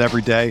preferences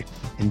every day,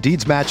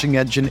 Indeed's matching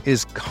engine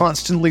is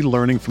constantly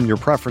learning from your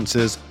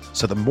preferences,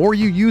 so the more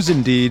you use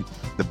Indeed,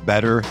 the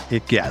better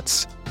it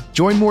gets.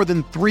 Join more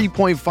than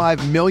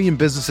 3.5 million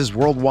businesses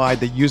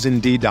worldwide that use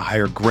Indeed to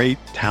hire great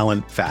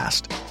talent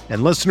fast.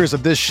 And listeners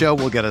of this show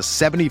will get a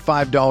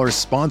 $75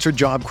 sponsored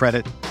job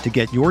credit to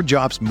get your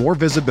jobs more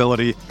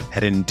visibility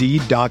at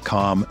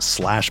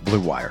Indeed.com/Blue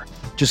Wire.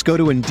 Just go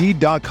to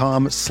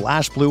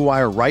Indeed.com/Blue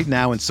Wire right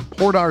now and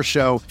support our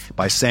show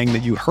by saying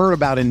that you heard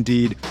about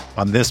Indeed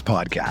on this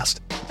podcast.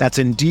 That's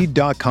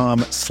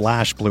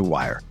Indeed.com/Blue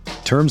Wire.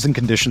 Terms and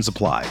conditions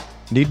apply.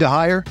 Need to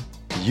hire?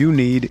 You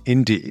need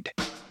Indeed.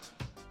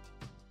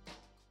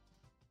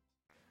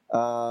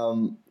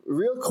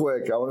 Real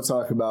quick, I want to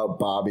talk about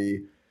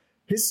Bobby.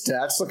 His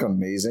stats look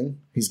amazing.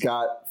 He's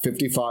got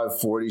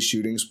 55-40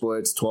 shooting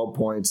splits, 12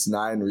 points,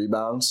 9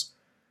 rebounds.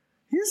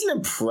 He hasn't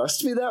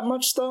impressed me that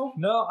much, though.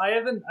 No, I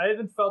haven't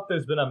felt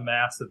there's been a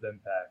massive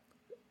impact.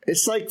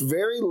 It's like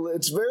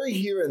it's very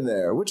here and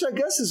there, which I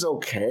guess is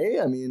okay.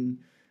 I mean,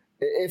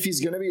 if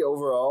he's going to be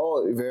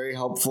overall very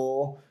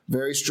helpful,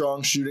 very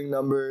strong shooting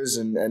numbers,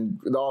 and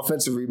the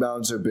offensive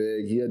rebounds are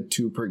big. He had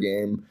 2 per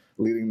game,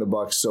 leading the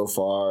Bucks so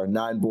far.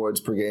 9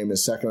 boards per game,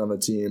 is second on the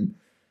team.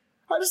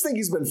 I just think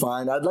he's been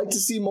fine. I'd like to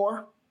see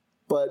more,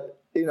 but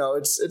you know,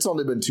 it's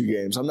only been 2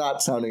 games. I'm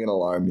not sounding an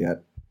alarm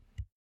yet.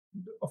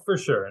 For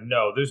sure.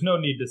 No, there's no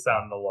need to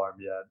sound an alarm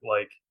yet.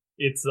 Like,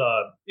 it's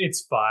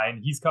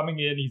fine. He's coming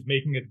in. He's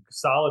making a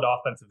solid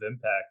offensive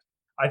impact.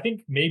 I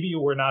think maybe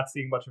we're not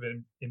seeing much of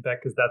an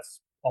impact because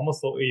that's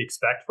almost what we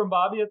expect from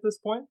Bobby at this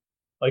point.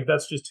 Like,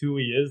 that's just who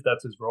he is.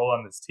 That's his role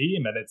on this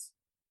team. And it's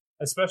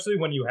especially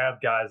when you have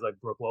guys like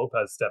Brook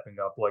Lopez stepping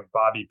up, like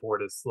Bobby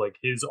Portis, like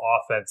his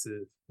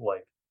offensive,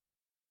 like,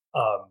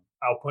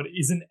 output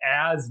isn't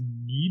as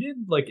needed.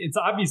 Like, it's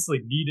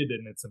obviously needed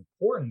and it's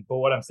important, but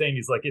what I'm saying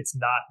is, like, it's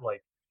not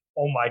like,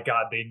 oh my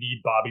God, they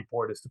need Bobby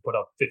Portis to put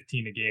up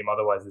 15 a game,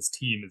 otherwise this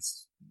team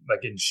is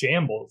like in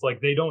shambles. Like,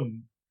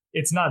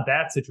 it's not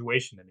that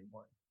situation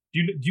anymore.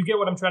 Do you get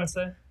what I'm trying to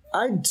say?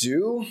 I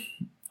do.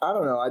 I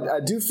don't know. I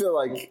do feel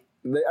like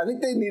I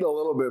think they need a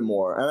little bit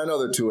more, and I know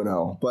they're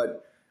 2-0,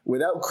 but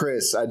without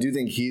Chris, I do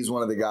think he's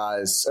one of the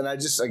guys. And I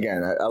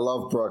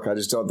love Brook. I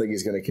just don't think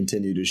he's going to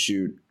continue to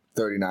shoot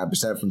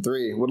 39% from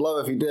 3. Would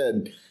love if he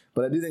did,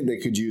 but I do think they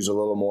could use a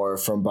little more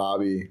from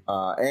Bobby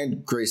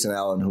and Grayson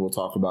Allen, who we'll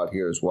talk about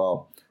here as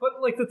well.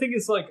 But like, the thing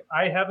is, like,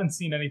 I haven't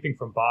seen anything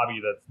from Bobby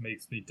that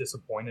makes me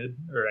disappointed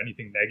or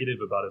anything negative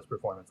about his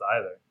performance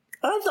either.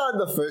 I thought in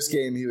the first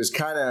game he was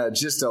kind of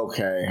just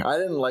okay. I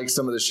didn't like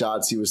some of the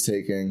shots he was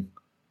taking.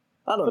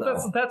 I don't know.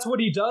 But that's what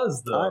he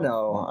does, though. I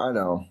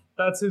know.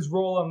 That's his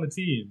role on the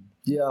team.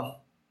 Yeah,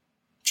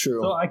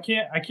 true. So I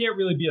can't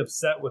really be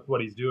upset with what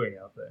he's doing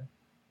out there.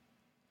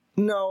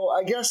 No,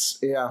 I guess,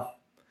 yeah.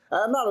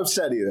 I'm not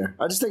upset either.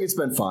 I just think it's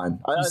been fine.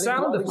 I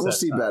think we'll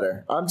see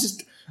better. I'm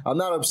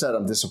not upset.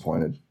 I'm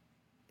disappointed.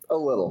 A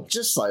little.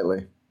 Just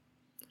slightly.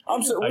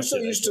 We're so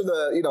used to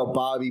the, you know,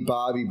 Bobby,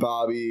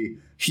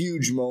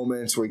 huge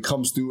moments where he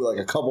comes through like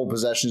a couple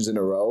possessions in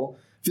a row.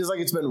 Feels like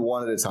it's been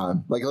one at a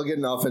time. Like, he'll get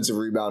an offensive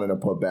rebound and a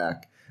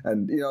putback.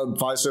 And, you know,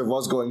 Fiserv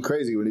was going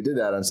crazy when he did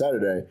that on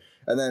Saturday.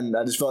 And then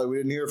I just felt like we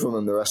didn't hear from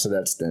him the rest of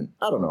that stint.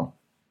 I don't know.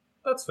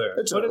 That's fair.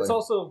 But it's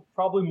also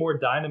probably more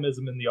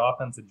dynamism in the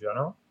offense in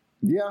general.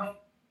 Yeah.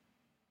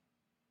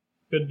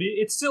 Could be.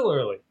 It's still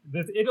early.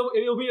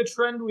 It'll be a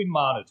trend we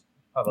monitor.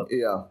 How about that?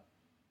 Yeah,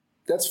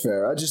 that's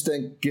fair. I just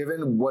think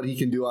given what he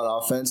can do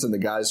on offense and the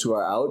guys who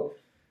are out,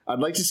 I'd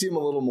like to see him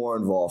a little more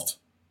involved.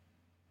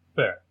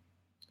 Fair.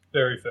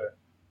 Very fair.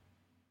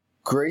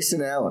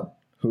 Grayson Allen,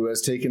 who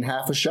has taken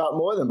half a shot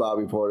more than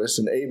Bobby Portis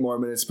and 8 more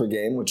minutes per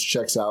game, which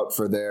checks out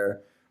for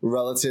their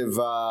relative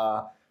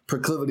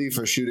proclivity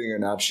for shooting or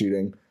not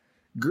shooting.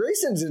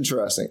 Grayson's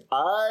interesting.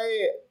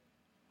 I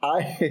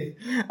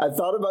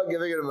thought about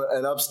giving him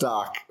an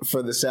upstock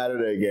for the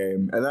Saturday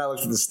game, and then I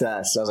looked at the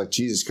stats. I was like,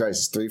 Jesus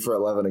Christ, it's 3 for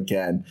 11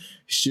 again.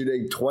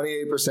 Shooting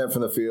 28%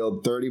 from the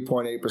field,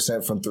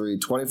 30.8% from 3,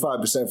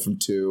 25% from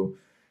 2.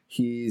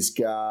 He's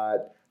got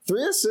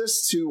 3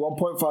 assists to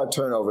 1.5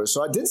 turnovers.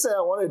 So I did say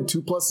I wanted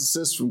 2+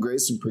 assists from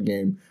Grayson per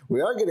game.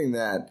 We are getting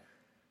that.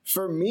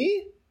 For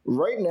me,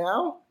 right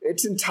now,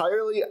 it's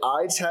entirely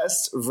eye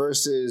test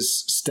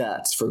versus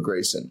stats for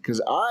Grayson.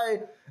 Because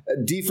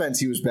defense,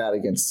 he was bad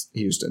against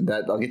Houston.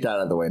 I'll get that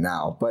out of the way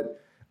now.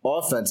 But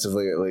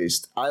offensively, at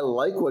least, I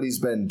like what he's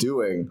been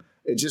doing.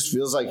 It just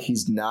feels like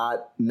he's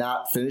not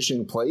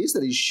finishing plays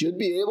that he should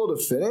be able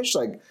to finish.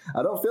 Like,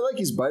 I don't feel like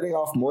he's biting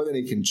off more than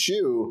he can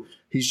chew.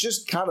 He's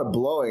just kind of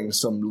blowing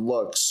some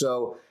looks.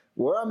 So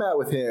where I'm at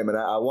with him, and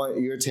I want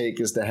your take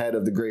as the head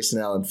of the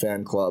Grayson Allen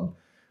fan club,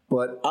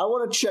 but I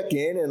want to check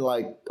in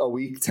like a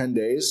week, 10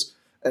 days,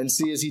 and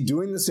see, is he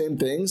doing the same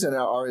things and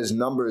are his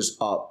numbers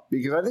up?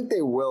 Because I think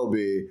they will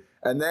be.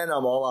 And then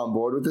I'm all on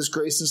board with this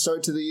Grayson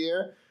start to the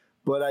year.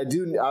 But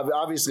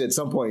obviously at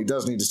some point he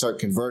does need to start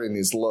converting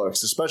these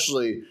looks,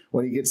 especially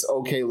when he gets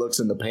okay looks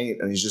in the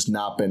paint and he's just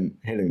not been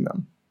hitting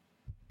them.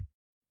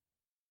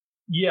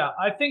 Yeah,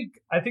 I think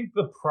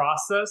the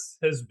process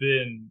has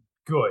been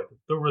good.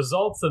 The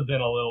results have been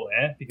a little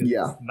because he's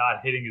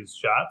not hitting his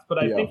shots, but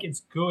I think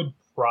it's good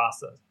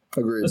process.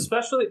 Agreed.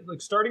 Especially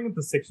like starting with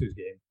the Sixers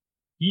game.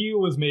 He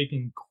was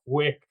making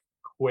quick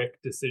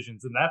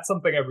decisions, and that's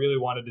something I really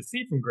wanted to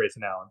see from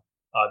Grayson Allen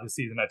this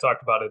season. I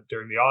talked about it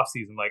during the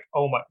offseason. Like,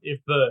 oh my,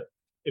 if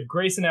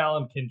Grayson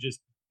Allen can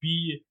just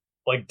be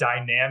like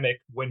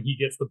dynamic when he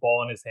gets the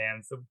ball in his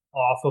hands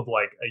off of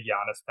like a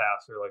Giannis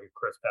pass or like a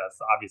Chris pass.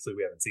 Obviously,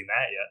 we haven't seen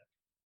that yet.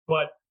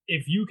 But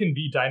if you can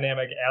be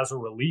dynamic as a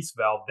release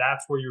valve,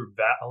 that's where your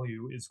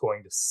value is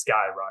going to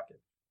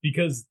skyrocket,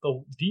 because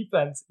the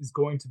defense is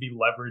going to be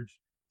leveraged.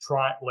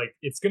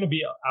 It's going to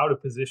be out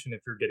of position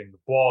if you're getting the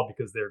ball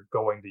because they're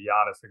going to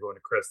Giannis, they're going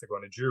to Chris, they're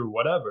going to Drew,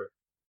 whatever.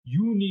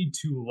 You need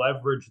to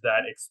leverage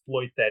that,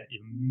 exploit that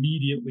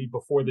immediately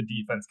before the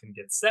defense can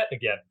get set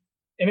again.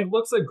 And it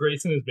looks like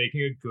Grayson is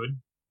making a good,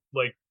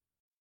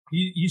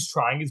 he's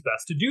trying his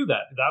best to do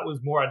that. That was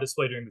more on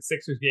display during the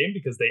Sixers game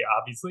because they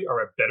obviously are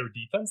a better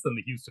defense than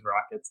the Houston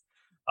Rockets.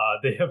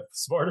 They have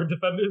smarter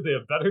defenders, they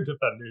have better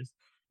defenders.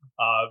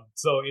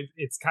 So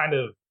it's kind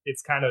of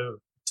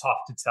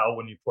tough to tell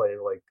when you play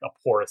like a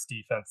porous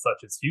defense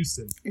such as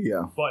Houston.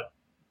 Yeah. But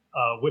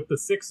with the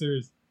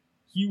Sixers,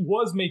 he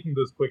was making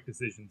those quick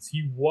decisions.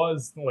 He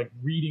was like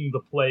reading the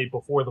play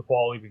before the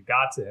ball even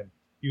got to him.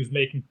 He was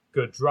making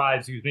good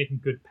drives. He was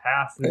making good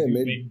passes. He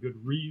was making good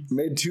reads.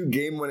 Made 2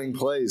 game-winning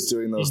plays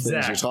doing those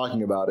things you're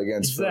talking about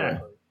against Philly.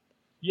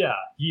 Yeah,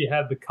 he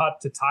had the cut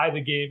to tie the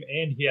game,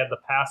 and he had the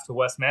pass to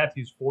Wes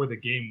Matthews for the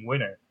game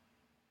winner.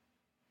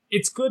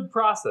 It's good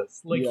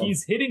process.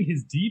 He's hitting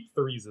his deep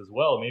threes as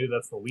well. Maybe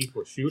that's the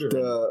lethal shooter.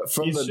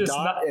 From the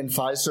dot and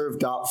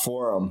Fiserv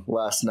forum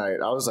last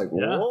night, I was like,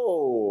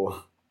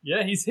 whoa.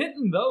 Yeah, he's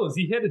hitting those.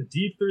 He hit a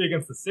deep 3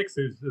 against the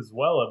Sixers as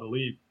well, I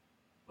believe.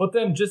 But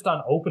then just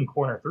on open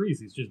corner threes,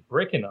 he's just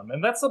bricking them.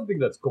 And that's something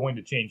that's going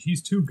to change. He's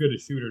too good a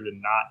shooter to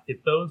not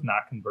hit those,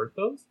 not convert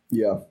those.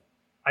 Yeah.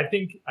 I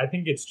think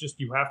it's just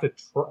you have to,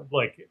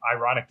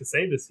 ironic to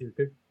say this here,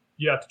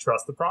 you have to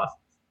trust the process.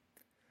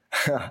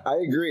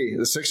 I agree.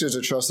 The Sixers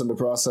are trusting the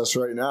process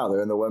right now.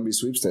 They're in the Wemby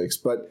sweepstakes.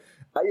 But,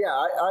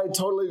 I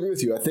totally agree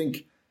with you. I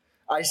think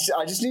I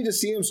just need to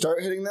see him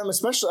start hitting them.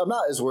 Especially, I'm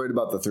not as worried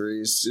about the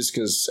threes just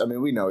because,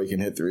 we know he can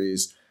hit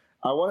threes.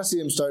 I want to see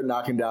him start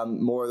knocking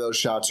down more of those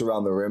shots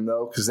around the rim,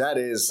 though, because that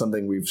is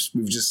something we've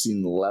just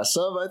seen less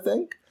of, I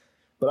think.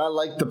 But I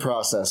like the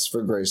process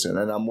for Grayson,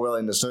 and I'm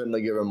willing to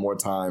certainly give him more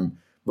time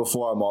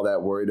before I'm all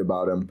that worried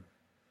about him.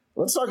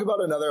 Let's talk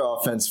about another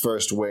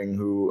offense-first wing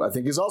who I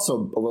think is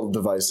also a little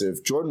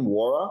divisive. Jordan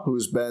Nwora,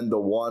 who's been the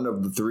one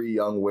of the 3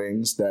 young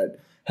wings that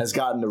has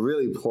gotten to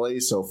really play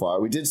so far.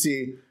 We did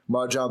see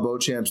Marjon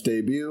Beauchamp's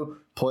debut,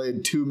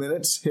 played 2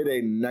 minutes, hit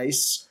a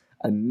nice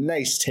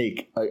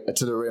take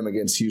to the rim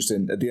against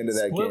Houston at the end of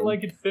that game.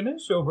 Split-legged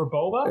finish over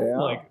Boba?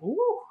 Yeah.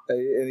 Ooh.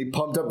 And he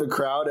pumped up the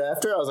crowd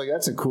after. I was like,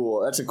 that's a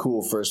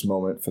cool first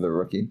moment for the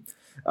rookie.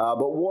 But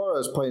Nwora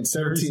is playing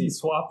 17. Jersey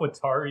swap with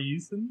Tari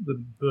Eason,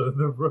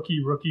 the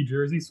rookie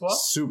jersey swap.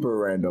 Super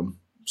random,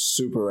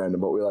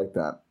 but we like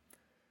that.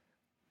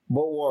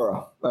 But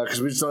Nwora,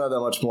 because we just don't have that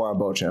much more on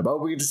Beauchamp. But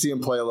we get to see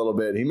him play a little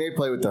bit. He may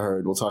play with the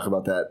Herd. We'll talk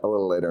about that a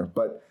little later.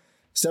 But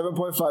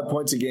 7.5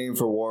 points a game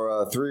for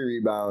Nwora, 3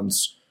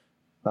 rebounds.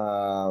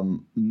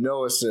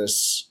 No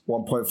assists,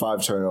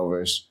 1.5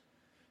 turnovers.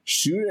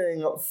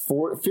 shooting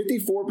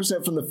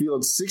 54% from the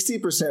field,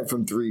 60%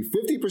 from 3,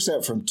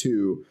 50% from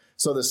 2.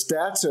 So the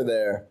stats are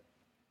there.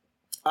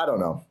 I don't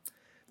know.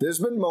 There's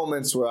been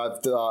moments where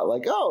I've thought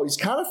like, oh, he's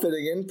kind of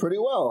fitting in pretty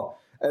well.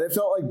 And it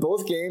felt like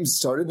both games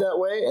started that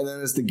way. And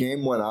then as the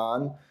game went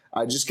on,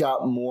 I just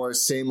got more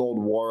same old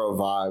Wara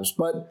vibes.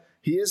 But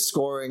he is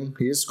scoring.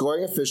 He is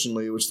scoring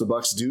efficiently, which the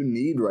Bucks do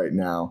need right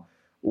now.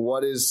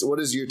 What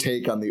is your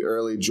take on the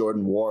early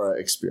Jordan Wara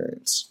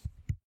experience?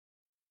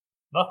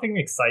 Nothing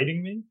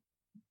exciting me.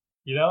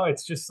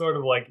 It's just sort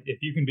of like, if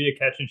you can be a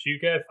catch and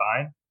shoot guy,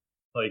 fine.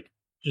 Like,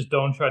 just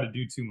don't try to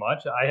do too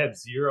much. I have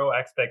zero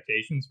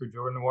expectations for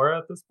Jordan Wara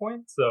at this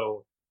point.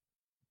 So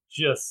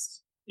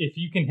just, if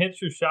you can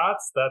hit your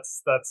shots,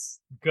 that's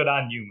good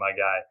on you, my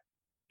guy.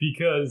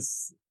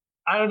 Because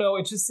I don't know,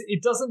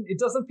 it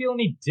doesn't feel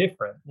any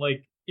different.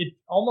 Like, it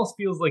almost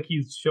feels like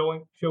he's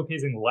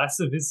showcasing less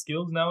of his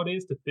skills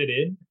nowadays to fit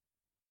in,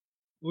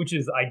 which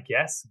is, I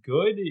guess,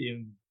 good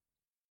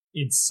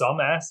in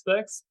some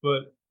aspects,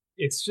 but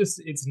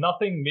it's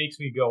nothing makes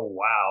me go,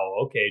 wow,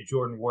 okay,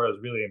 Jordan Wara is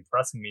really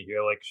impressing me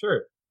here. Like,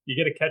 sure, you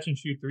get a catch and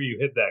shoot 3, you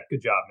hit that.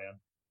 Good job, man.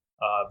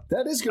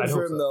 That is good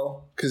for him,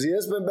 though, because he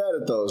has been bad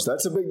at those.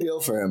 That's a big deal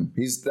for him.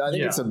 I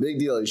think it's a big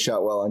deal he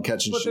shot well on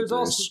catch and shoot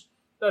threes.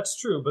 That's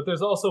true, but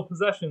there's also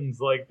possessions.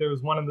 Like, there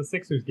was one in the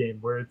Sixers game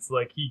where it's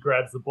like he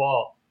grabs the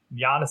ball,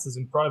 Giannis is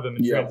in front of him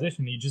in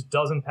transition, he just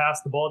doesn't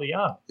pass the ball to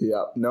Giannis.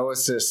 Yeah, no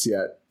assists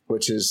yet,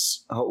 which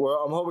is, I'm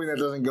hoping that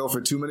doesn't go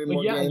for too many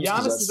more games.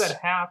 Giannis was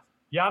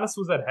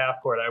at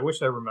half court. I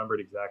wish I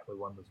remembered exactly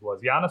when this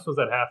was. Giannis was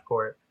at half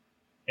court,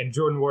 and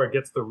Jordan Wara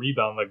gets the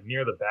rebound like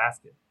near the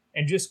basket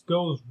and just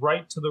goes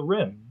right to the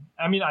rim.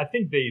 I mean, I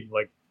think they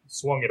like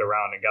swung it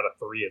around and got a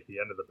 3 at the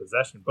end of the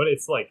possession, but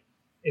it's like,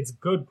 it's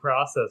good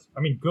process. I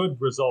mean, good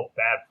result,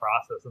 bad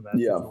process in that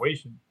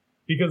situation.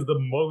 Because the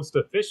most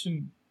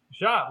efficient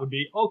shot would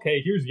be,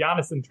 okay, here's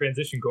Giannis in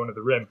transition going to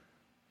the rim.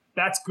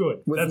 That's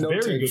good. With that's no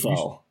very take good.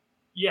 Foul.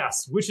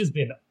 Yes, which has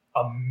been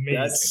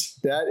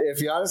amazing. If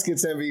Giannis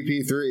gets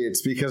MVP 3,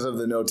 it's because of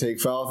the no take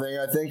foul thing,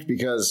 I think,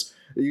 because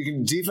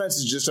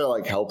defenses just are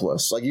like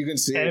helpless. Like, you can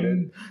see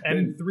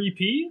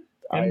M3P?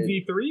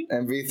 MV3?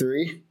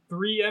 MV3?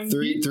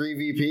 3MP? 3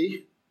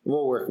 VP?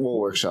 We'll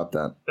workshop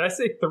that. Did I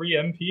say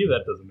 3MP?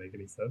 That doesn't make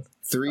any sense.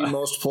 3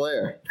 most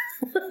player.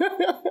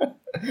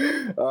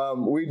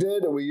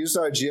 We used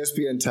our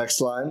GSPN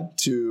text line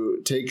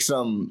to take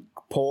some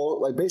poll,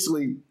 like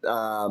basically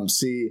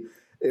see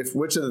if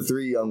which of the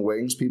 3 young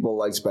wings people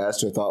liked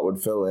best or thought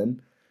would fill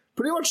in.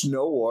 Pretty much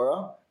no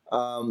Wara.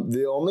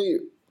 The only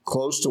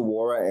close to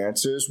Wara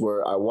answers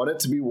were, I want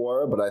it to be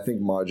Wara, but I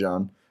think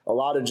Marjan. A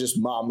lot of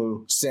just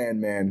Mamu,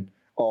 Sandman,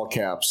 all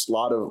caps. A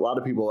lot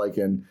of people like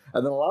him,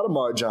 and then a lot of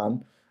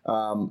Marjan.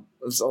 A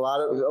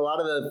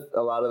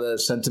lot of the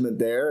sentiment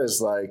there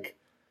is like,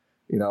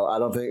 I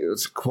don't think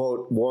it's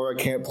quote Wara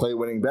can't play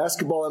winning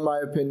basketball in my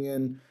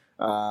opinion.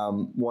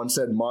 One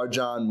said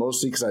Marjan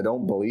mostly because I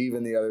don't believe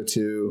in the other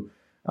 2.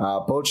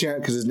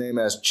 Beauchamp because his name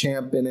has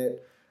champ in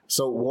it.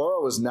 So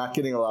Wara was not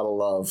getting a lot of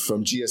love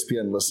from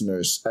GSPN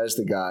listeners as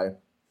the guy.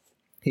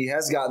 He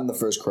has gotten the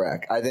first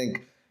crack. I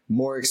think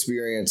more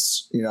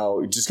experience,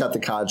 just got the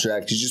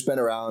contract. He's just been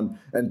around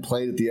and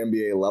played at the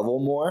NBA level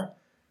more.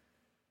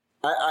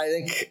 I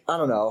think, I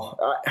don't know.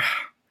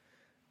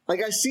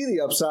 I see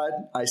the upside.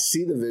 I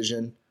see the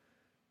vision.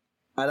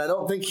 And I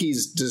don't think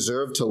he's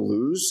deserved to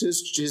lose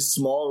his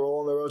small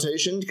role in the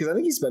rotation because I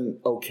think he's been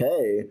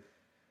okay.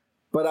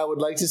 But I would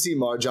like to see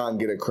Marjan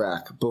get a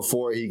crack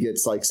before he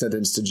gets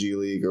sentenced to G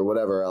League or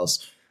whatever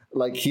else.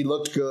 Like, he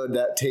looked good.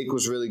 That take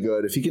was really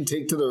good. If he can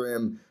take to the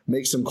rim,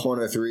 make some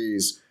corner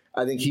threes,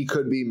 I think he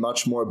could be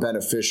much more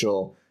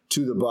beneficial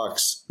to the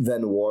Bucks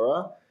than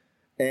Wara.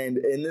 And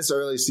in this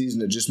early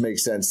season, it just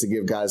makes sense to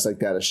give guys like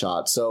that a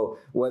shot. So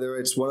whether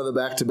it's one of the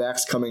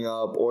back-to-backs coming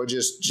up or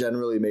just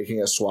generally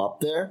making a swap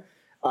there,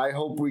 I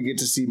hope we get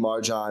to see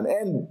Marjan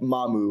and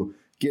Mamu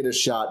get a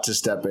shot to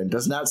step in.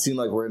 Does not seem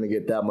like we're going to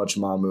get that much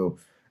Mamu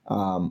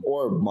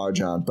or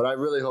Marjan, but I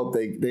really hope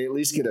they at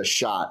least get a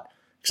shot.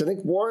 Because I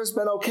think Wara's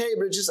been okay,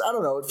 but it just, I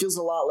don't know, it feels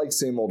a lot like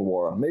same old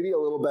Wara. Maybe a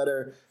little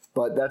better,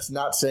 but that's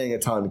not saying a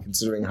ton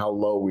considering how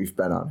low we've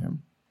been on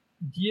him.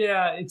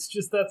 Yeah, it's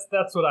just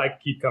that's what I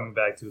keep coming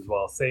back to as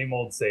well. Same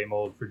old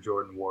for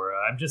Jordan Wara.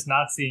 I'm just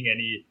not seeing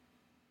anything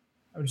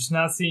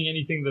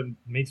that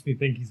makes me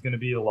think he's going to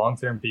be a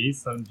long-term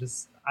piece. I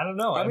don't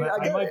know. I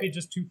might be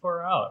just too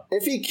far out.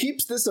 If he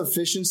keeps this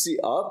efficiency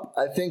up,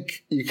 I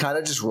think you kind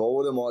of just roll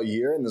with him all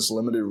year in this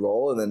limited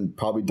role and then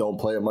probably don't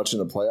play him much in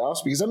the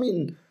playoffs. Because, I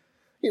mean,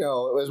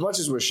 as much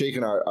as we're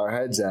shaking our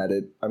heads at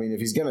it, I mean, if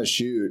he's going to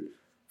shoot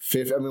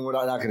 50, I mean, we're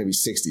not going to be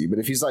 60, but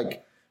if he's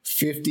like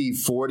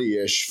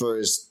 50-40-ish for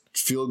his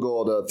field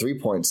goal to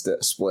three-point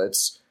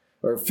splits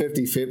or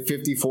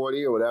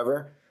 50-40 or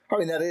whatever, I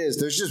mean, there's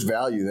just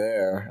value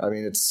there. I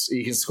mean,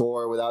 he can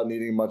score without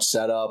needing much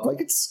setup. Like,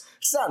 it's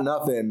not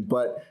nothing,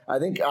 but I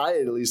think I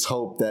at least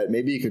hope that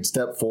maybe he could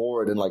step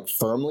forward and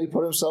firmly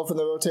put himself in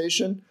the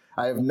rotation.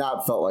 I have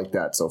not felt like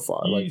that so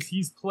far.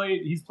 He's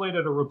played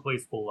at a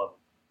replaceable level.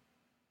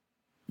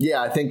 Yeah,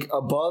 I think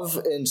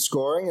above in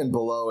scoring and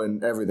below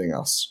in everything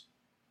else.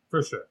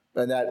 For sure.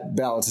 And that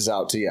balances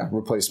out to,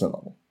 replacement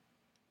level.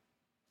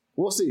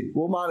 We'll see.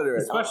 We'll monitor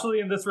it. Especially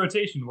in this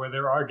rotation where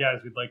there are guys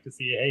we'd like to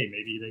see, hey,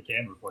 maybe they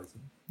can replace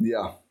him.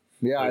 Yeah.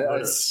 Yeah,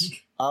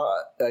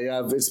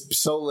 it's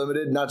so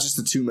limited, not just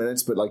the 2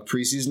 minutes, but like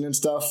preseason and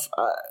stuff.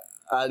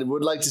 I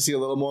would like to see a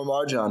little more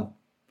Marjan.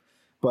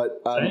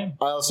 But I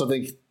also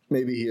think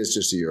maybe he is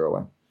just a year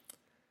away.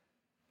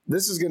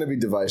 This is going to be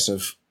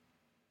divisive.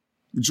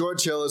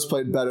 George Hill has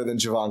played better than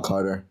Javon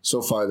Carter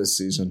so far this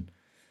season.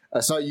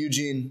 I saw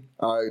Eugene,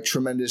 our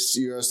tremendous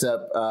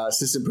Eurostep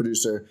assistant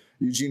producer,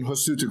 Eugene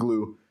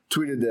Hosutoglu,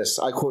 tweeted this.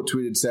 I quote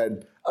tweeted,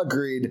 said,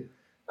 agreed.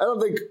 I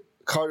don't think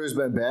Carter's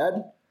been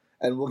bad,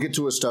 and we'll get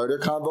to a starter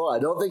convo. I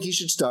don't think he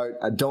should start.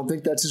 I don't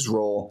think that's his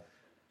role.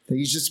 I think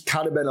he's just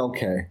kind of been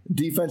okay.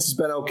 Defense has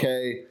been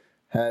okay.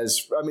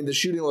 The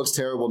shooting looks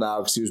terrible now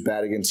because he was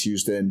bad against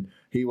Houston.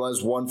 He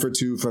was 1 for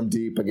 2 from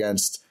deep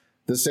against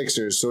the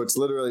Sixers, so it's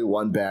literally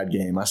one bad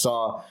game. I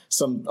saw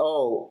some,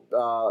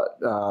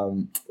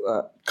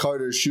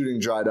 Carter's shooting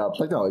dried up.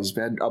 Like, no, he's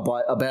had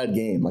a bad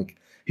game. Like,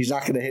 he's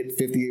not going to hit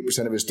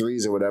 58% of his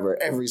threes or whatever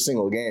every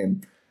single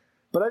game.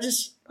 But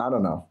I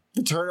don't know.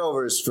 The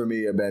turnovers for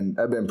me have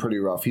been pretty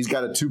rough. He's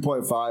got a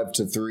 2.5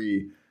 to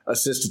 3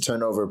 assist to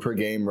turnover per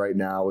game right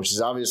now, which is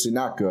obviously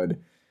not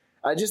good.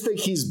 I just think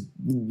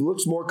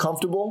looks more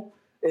comfortable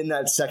in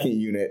that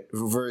second unit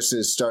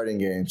versus starting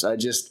games.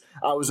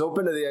 I was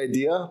open to the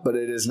idea, but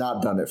it has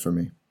not done it for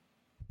me.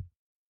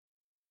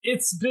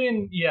 It's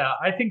been,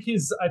 I think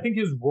his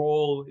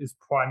role is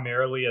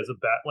primarily as a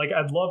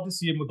I'd love to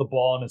see him with the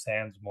ball in his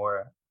hands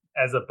more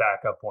as a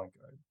backup point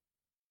guard.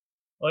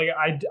 Like,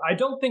 I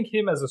don't think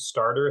him as a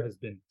starter has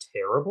been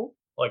terrible.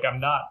 Like, I'm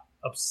not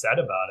upset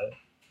about it,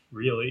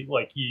 really.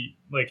 Like,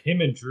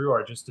 him and Drew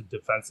are just a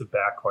defensive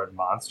backcourt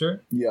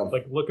monster. Yeah.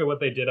 Like, look at what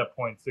they did at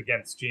points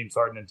against James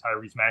Harden and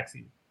Tyrese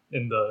Maxey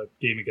in the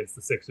game against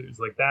the Sixers.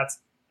 Like,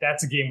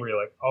 that's a game where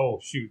you're like, oh,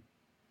 shoot,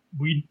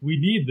 we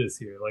need this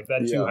here. Like,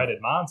 that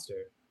two-headed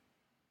monster.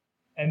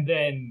 And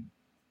then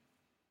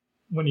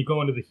when you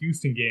go into the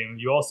Houston game,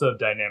 you also have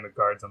dynamic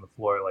guards on the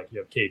floor. Like, you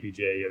have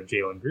KPJ, you have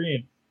Jalen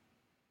Green.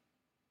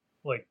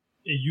 Like,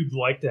 you'd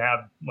like to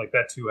have like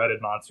that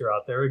two-headed monster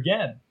out there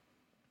again.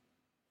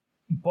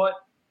 But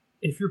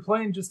if you're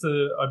playing just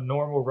a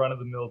normal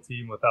run-of-the-mill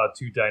team without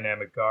two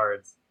dynamic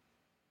guards,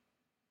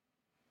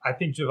 I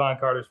think Javon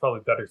Carter's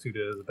probably better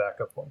suited as a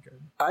backup point guard.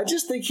 I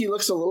just think he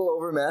looks a little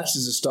overmatched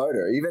as a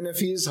starter, even if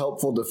he's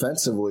helpful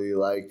defensively.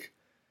 Like,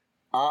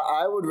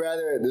 I would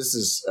rather.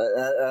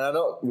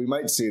 We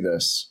might see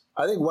this.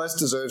 I think West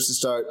deserves to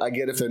start. I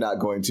get if they're not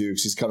going to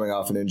because he's coming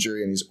off an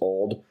injury and he's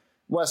old.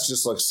 West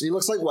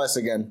looks like West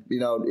again.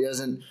 You know, he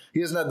hasn't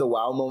had the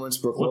wow moments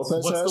Brook Lopez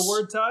has. What's the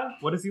word, Ty?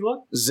 What does he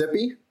look?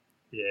 Zippy.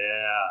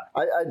 Yeah.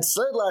 I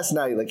said last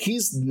night, like,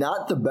 he's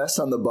not the best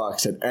on the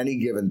Bucks at any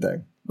given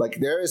thing. Like,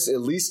 there is at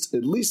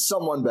least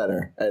someone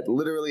better at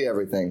literally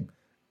everything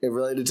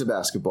related to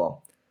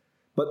basketball.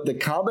 But the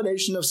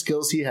combination of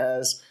skills he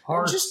has,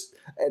 and just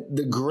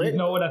the grit.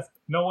 No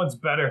one's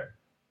better.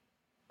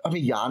 I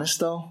mean, Giannis,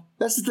 though.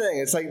 That's the thing.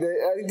 It's like,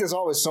 I think there's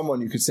always someone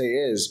you could say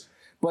is.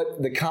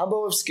 But the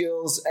combo of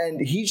skills, and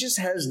he just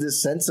has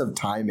this sense of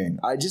timing.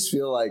 I just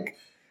feel like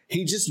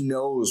he just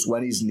knows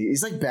when he's needed.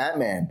 He's like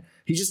Batman.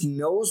 He just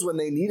knows when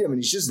they need him,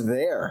 and he's just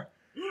there.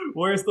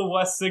 Where's the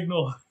West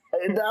signal?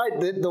 And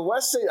the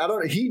West, I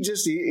don't.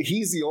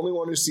 He's the only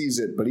one who sees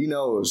it, but he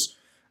knows.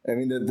 I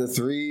mean, the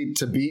three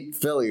to beat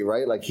Philly,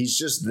 right? Like, he's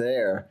just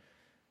there.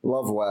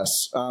 Love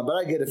Wes, but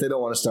I get if they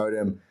don't want to start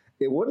him.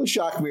 It wouldn't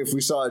shock me if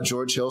we saw a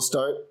George Hill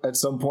start at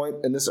some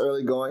point in this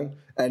early going,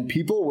 and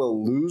people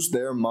will lose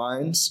their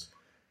minds.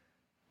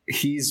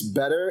 He's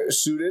better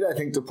suited, I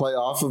think, to play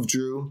off of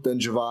Drew than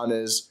Javon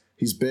is.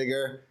 He's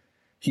bigger.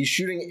 He's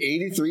shooting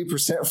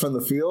 83% from the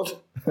field.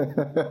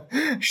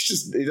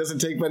 He doesn't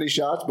take many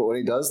shots, but when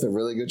he does, they're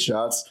really good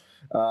shots.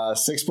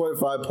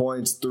 6.5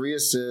 points, 3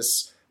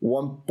 assists,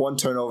 one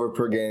turnover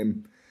per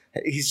game.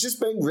 He's just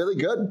been really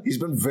good. He's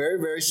been very,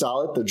 very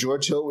solid. The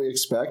George Hill we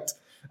expect.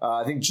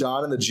 I think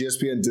John in the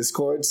GSPN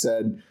Discord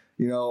said,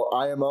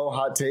 IMO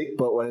hot take,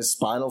 but when his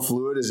spinal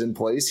fluid is in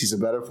place, he's a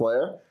better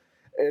player.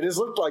 It has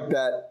looked like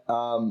that,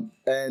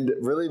 and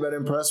really been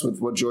impressed with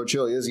what George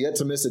Hill is. Yet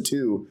to miss a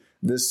 2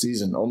 this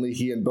season. Only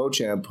he and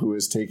Beauchamp, who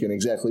has taken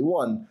exactly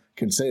 1,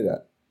 can say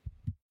that.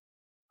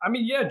 I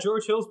mean, yeah,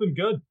 George Hill's been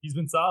good. He's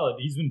been solid.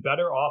 He's been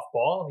better off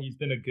ball. He's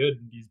been a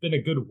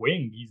good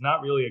wing. He's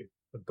not really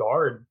a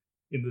guard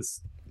for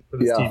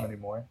this team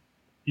anymore.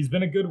 He's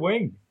been a good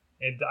wing.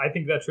 And I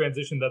think that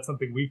transition, that's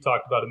something we've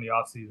talked about in the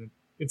offseason.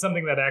 It's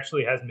something that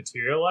actually has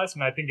materialized,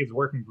 and I think it's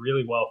working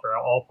really well for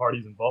all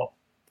parties involved.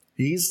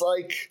 He's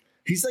like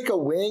a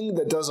wing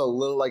that does a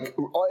little, like,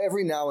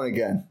 every now and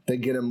again, they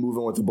get him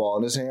moving with the ball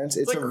in his hands.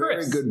 It's like a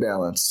Chris. Very good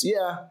balance.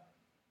 Yeah.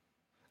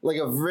 Like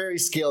a very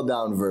scaled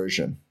down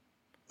version.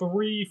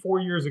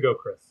 3-4 years ago,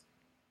 Chris.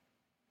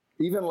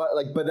 Even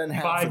but then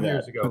half 5 of that.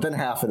 years ago. But then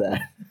half of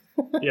that.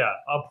 Yeah,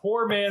 a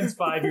poor man's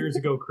 5 years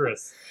ago,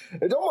 Chris.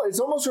 It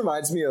almost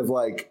reminds me of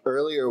like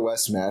earlier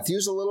Wes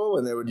Matthews a little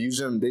when they would use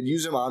him. They'd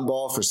use him on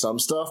ball for some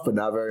stuff, but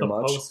not very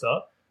much. Post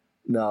up.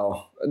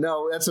 No,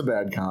 that's a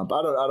bad comp.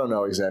 I don't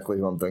know exactly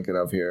who I'm thinking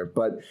of here,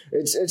 but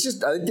it's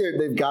just I think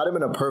they've got him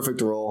in a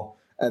perfect role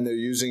and they're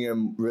using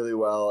him really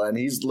well, and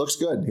he looks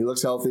good. He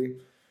looks healthy,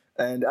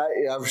 and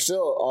I'm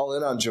still all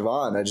in on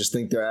Javon. I just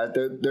think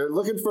they're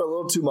looking for a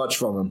little too much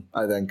from him.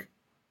 I think.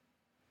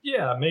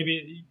 Yeah,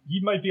 maybe he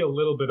might be a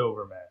little bit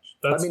overmatched.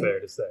 That's fair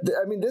to say.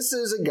 This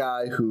is a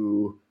guy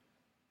who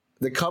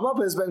the come up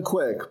has been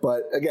quick,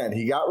 but again,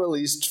 he got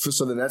released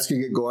so the Nets could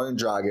get Goran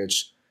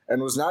Dragic.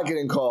 And was not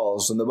getting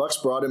calls, and the Bucks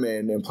brought him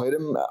in and played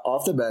him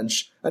off the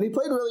bench, and he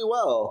played really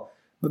well.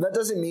 But that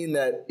doesn't mean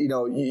that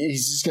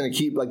he's just going to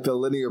keep like the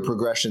linear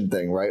progression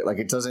thing, right? Like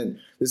this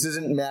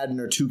isn't Madden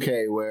or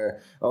 2K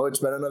where it's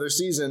been another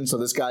season, so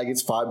this guy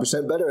gets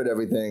 5% better at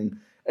everything.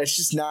 It's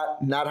just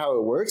not how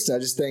it works. I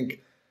just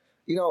think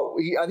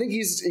I think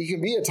he can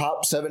be a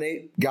top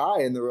 7-8 guy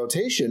in the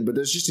rotation, but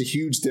there's just a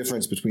huge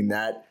difference between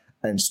that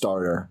and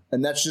starter,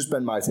 and that's just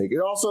been my take.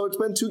 It's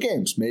been 2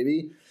 games,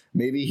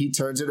 Maybe he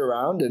turns it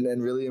around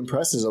and really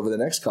impresses over the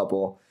next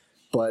couple,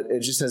 but it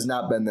just has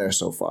not been there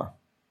so far.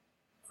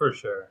 For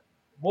sure.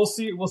 We'll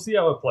see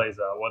how it plays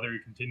out, whether he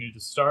continues to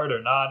start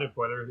or not,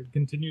 whether he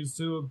continues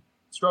to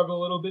struggle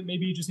a little bit.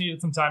 Maybe he just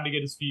needed some time to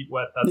get his feet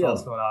wet. That's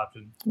also an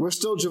option. We're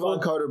still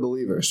Javon Carter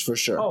believers, for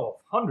sure. Oh,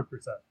 100%.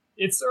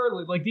 It's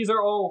early. Like, these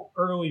are all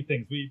early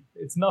things.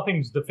 It's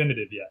nothing's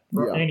definitive yet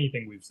for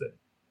anything we've said.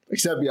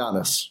 Except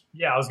Giannis.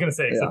 Yeah, I was going to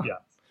say except Giannis.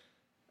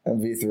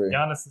 MV3.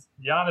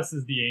 Giannis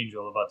is the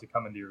angel about to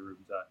come into your room,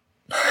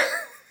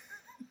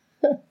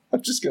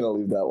 I'm just going to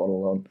leave that one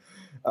alone.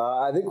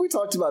 I think we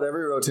talked about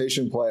every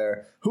rotation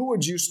player. Who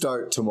would you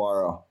start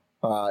tomorrow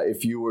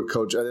if you were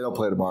coach? They don't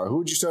play tomorrow. Who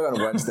would you start on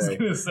Wednesday? I was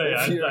going to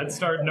say, I'd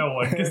start no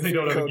one because they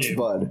don't have a game.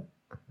 Bud.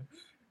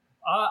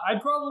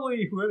 I'd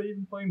probably, who are they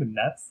even playing? The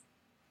Nets?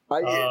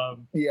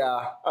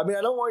 Yeah. I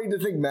don't want you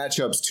to think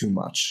matchups too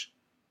much.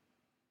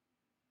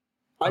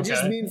 I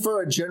just mean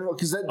for a general,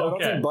 because I don't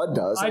think Bud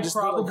does. I'd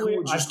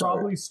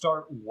probably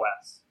start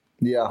Wes.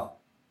 Yeah.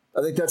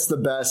 I think that's the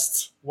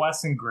best.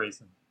 Wes and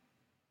Grayson.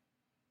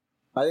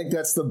 I think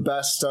that's the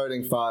best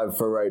starting 5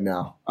 for right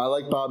now. I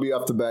like Bobby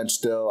off the bench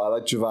still. I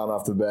like Javon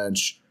off the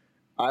bench.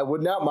 I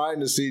would not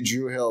mind to see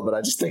Drew Hill, but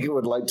I just think it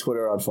would light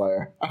Twitter on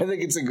fire. I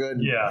think it's a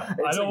good. Yeah,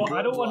 I don't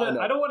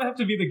want to have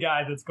to be the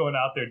guy that's going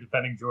out there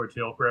defending George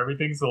Hill for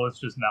everything. So let's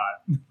just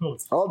not.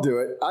 I'll do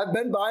it. I've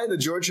been buying the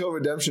George Hill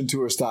Redemption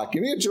Tour stock.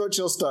 Give me a George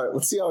Hill start.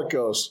 Let's see how it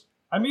goes.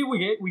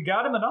 We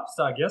got him an up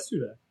stock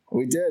yesterday.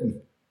 We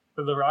did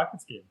for the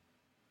Rockets game.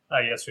 Not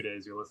yesterday,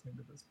 as you're listening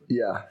to this. But.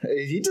 Yeah,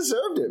 he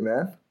deserved it,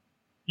 man.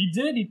 He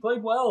did. He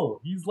played well.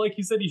 He's like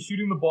you said. He's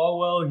shooting the ball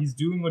well. He's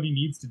doing what he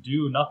needs to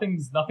do.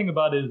 Nothing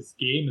about his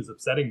game is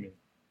upsetting me.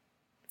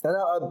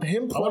 And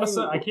him playing.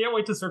 I can't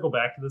wait to circle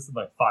back to this in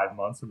like 5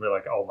 months and be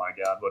like, "Oh my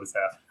God, what is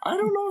happening?" I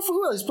don't know if he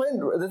will. He's playing.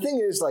 The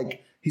thing is,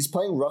 like, he's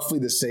playing roughly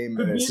the same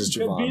minutes as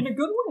Javon. Could be in a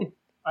good way.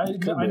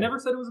 I never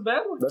said it was a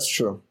bad one. That's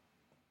true.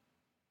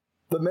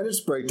 The minutes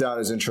breakdown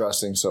is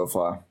interesting so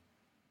far.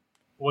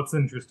 What's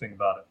interesting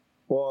about it?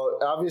 Well,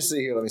 obviously,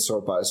 here, let me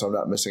sort by so I'm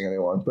not missing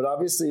anyone. But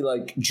obviously,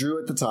 like, Drew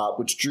at the top,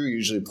 which Drew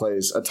usually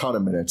plays a ton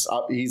of minutes.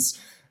 He's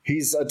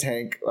a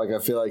tank. Like, I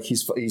feel like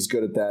he's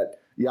good at that.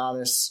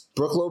 Giannis,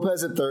 Brook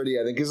Lopez at 30,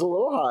 I think is a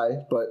little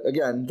high. But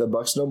again, the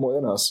Bucks know more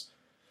than us.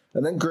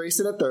 And then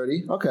Grayson at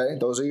 30. Okay,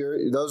 those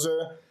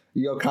are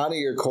kind of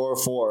your core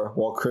 4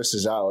 while Chris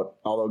is out,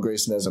 although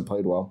Grayson hasn't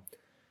played well.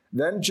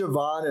 Then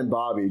Javon and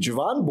Bobby.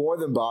 Javon more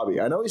than Bobby.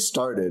 I know he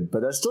started,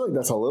 but I still think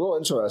that's a little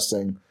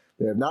interesting.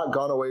 They have not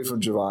gone away from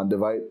Javon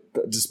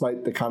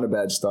despite the kind of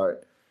bad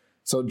start.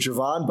 So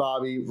Javon,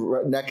 Bobby,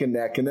 neck and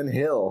neck, and then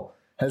Hill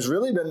has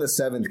really been the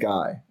 7th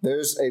guy.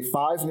 There's a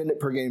 5-minute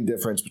per game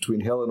difference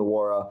between Hill and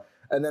Nwora,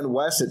 and then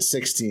Wes at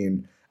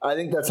 16. I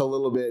think that's a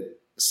little bit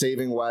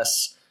saving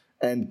Wes.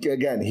 And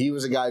again, he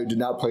was a guy who did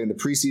not play in the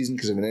preseason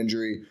because of an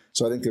injury,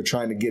 so I think they're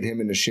trying to get him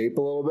into shape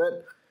a little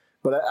bit.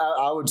 But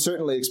I would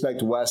certainly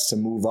expect Wes to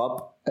move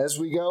up as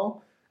we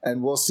go,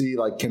 and we'll see,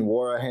 like, can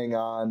Nwora hang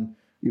on?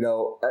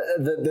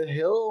 The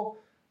Hill,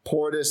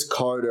 Portis,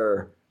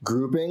 Carter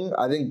grouping,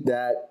 I think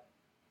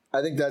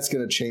that's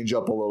going to change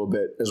up a little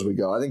bit as we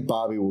go. I think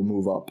Bobby will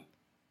move up.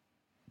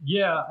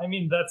 Yeah, I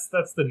mean, that's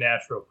the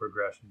natural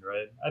progression,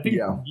 right? I think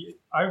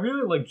I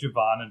really like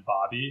Javon and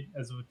Bobby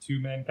as a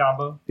 2-man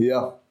combo.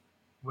 Yeah.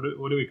 What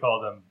do we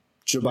call them?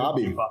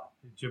 Jababi.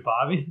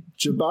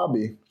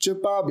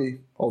 Jababi.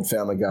 Old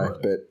Family Guy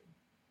bit.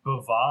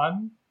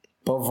 Bavon.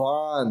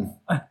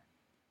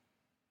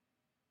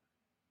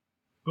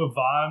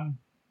 Bavon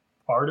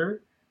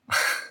Carter.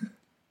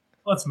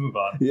 Let's move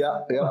on.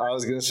 Yeah, I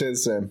was going to say the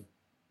same.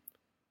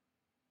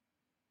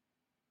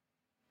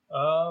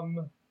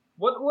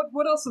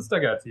 What else has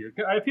stuck out to you?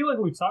 I feel like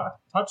we've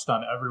touched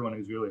on everyone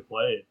who's really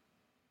played.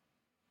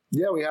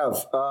 Yeah, we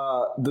have.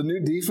 The new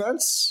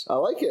defense, I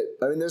like it.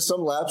 I mean, there's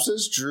some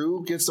lapses.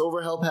 Drew gets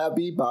overhelp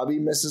happy. Bobby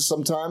misses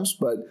sometimes,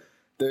 but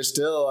they're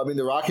still, I mean,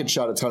 the Rockets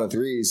shot a ton of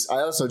threes.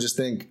 I also just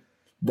think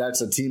that's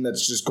a team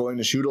that's just going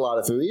to shoot a lot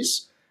of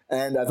threes.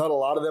 And I thought a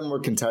lot of them were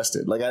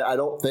contested. Like, I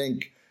don't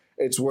think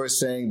it's worth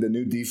saying the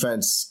new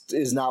defense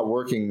is not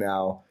working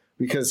now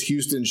because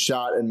Houston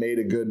shot and made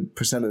a good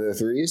percent of their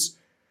threes.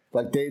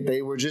 Like,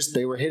 they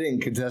were hitting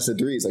contested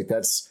threes. Like,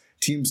 that's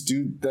a team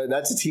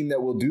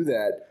that will do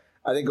that.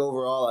 I think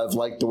overall I've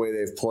liked the way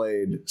they've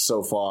played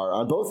so far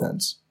on both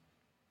ends.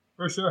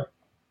 For sure.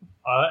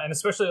 And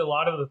especially a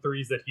lot of the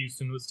threes that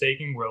Houston was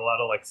taking were a lot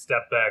of like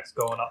step backs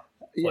going up.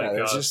 Yeah,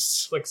 like,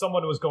 just like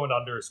someone was going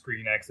under a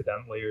screen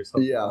accidentally or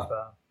something like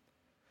that.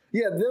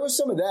 Yeah, there was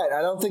some of that.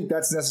 I don't think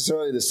that's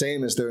necessarily the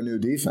same as their new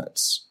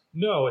defense.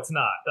 No, it's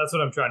not. That's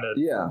what I'm trying to.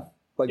 Yeah,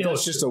 like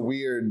that's just a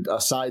weird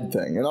side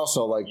thing. And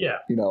also, like,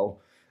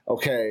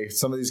 okay,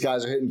 some of these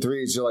guys are hitting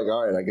threes. You're like,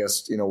 all right, I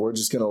guess we're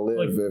just gonna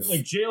live.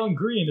 Like Jalen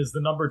Green is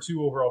the number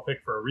 2 overall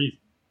pick for a reason.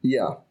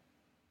 Yeah.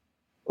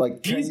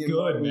 Like he's Kenyon good,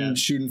 Martin man.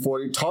 Shooting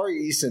 40.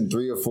 Tari Eason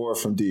 3 or 4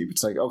 from deep.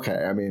 It's like,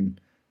 okay, I mean,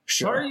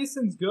 sure. Tari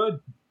Eason's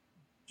good.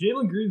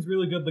 Jalen Green's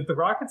really good. Like the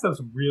Rockets have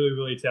some really,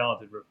 really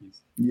talented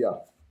rookies. Yeah,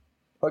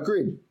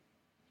 agreed.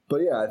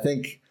 But yeah, I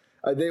think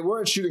they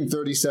weren't shooting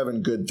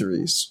 37 good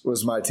threes.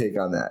 Was my take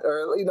on that.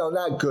 Or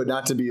not good.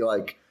 Not to be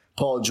like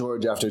Paul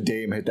George after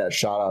Dame hit that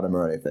shot at him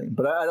or anything.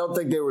 But I don't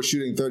think they were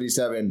shooting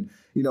 37.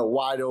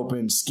 Wide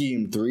open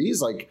scheme threes.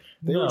 Like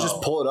they were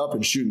just pulling up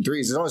and shooting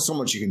threes. There's only so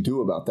much you can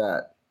do about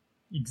that.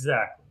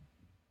 Exactly.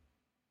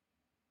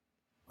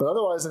 But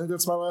otherwise, I think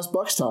that's my last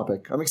Bucks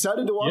topic. I'm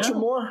excited to watch it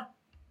more.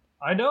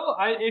 I know.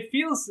 It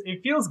feels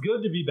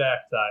good to be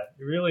back, Ty.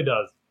 It really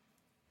does.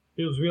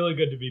 Feels really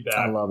good to be back.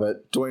 I love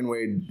it. Dwayne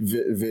Wade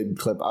vid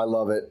clip. I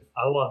love it.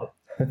 I love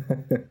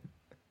it.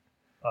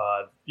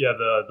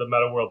 The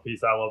Meta World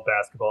piece. I love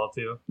basketball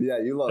too. Yeah,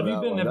 you love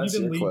that one. Have you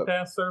been League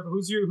Pass surfing?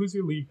 Who's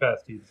your League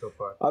Pass team so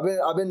far?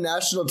 I've been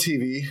national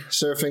TV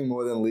surfing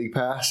more than League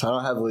Pass. I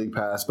don't have League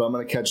Pass, but I'm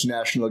going to catch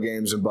national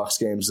games and Bucks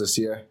games this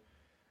year.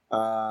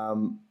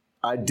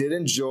 I did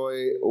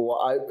enjoy.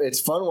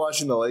 It's fun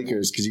watching the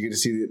Lakers because you get to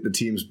see the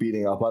teams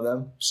beating up on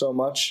them so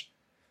much.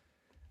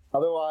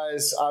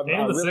 Otherwise,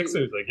 the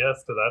Sixers, I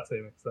guess, to that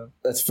same extent.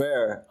 That's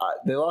fair.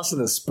 They lost to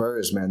the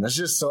Spurs, man. That's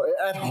just so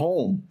at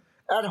home.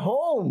 At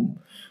home.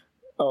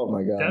 Oh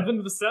my God.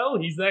 Devin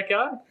Vassell, he's that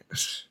guy.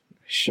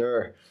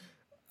 Sure.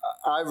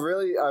 I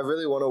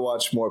really want to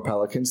watch more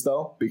Pelicans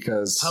though,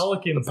 because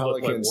the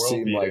Pelicans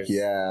seem like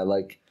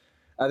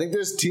I think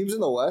there's teams in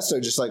the West that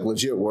are just like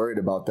legit worried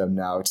about them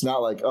now. It's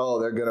not like,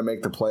 oh, they're gonna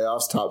make the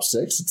playoffs top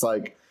 6. It's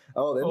like,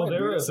 oh, they might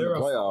beat us in the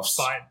playoffs.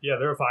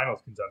 They're a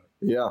finals contender.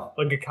 Yeah,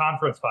 like a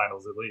conference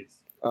finals at least.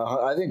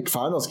 I think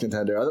finals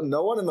contender.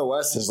 No one in the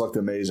West has looked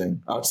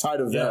amazing outside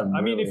of them.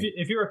 I mean, really.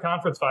 if you're a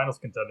conference finals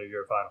contender,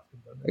 you're a finals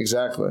contender.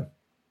 Exactly.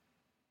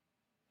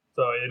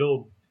 So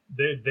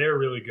they're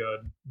really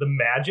good. The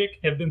Magic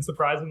have been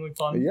surprisingly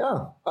fun.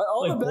 Yeah,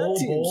 all the bad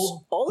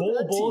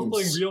teams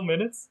playing real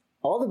minutes.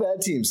 All the bad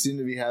teams seem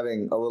to be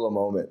having a little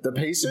moment. The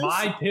Pacers,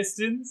 my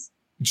Pistons,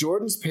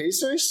 Jordan's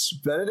Pacers,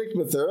 Benedict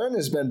Mathurin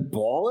has been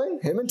balling.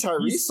 Him and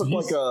Tyrese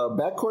look like a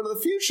backcourt of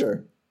the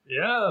future.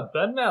 Yeah,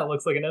 Ben Matt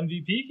looks like an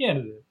MVP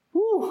candidate.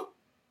 Whew.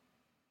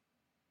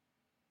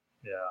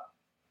 Yeah,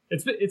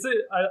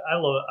 I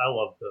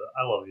love the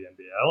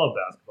NBA. I love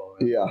basketball.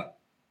 Man. Yeah.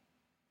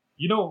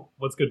 You know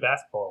what's good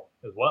basketball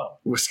as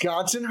well?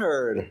 Wisconsin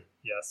Herd.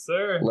 Yes,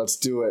 sir. Let's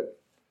do it.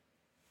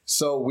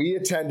 So we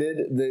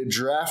attended the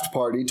draft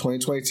party,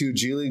 2022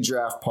 G League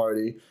draft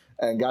party,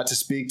 and got to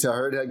speak to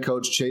Herd head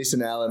coach Chase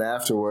and Allen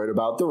afterward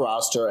about the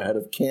roster ahead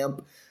of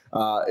camp.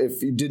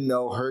 If you didn't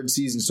know, Herd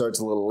season starts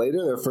a little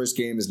later. Their first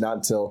game is not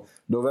until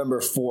November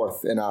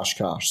 4th in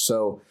Oshkosh.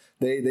 So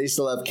they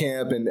still have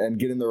camp and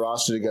getting the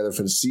roster together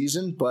for the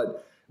season.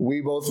 But we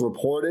both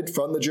reported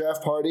from the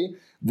draft party.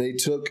 They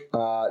took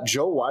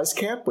Joe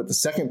Wieskamp with the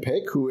second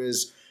pick, who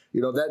is,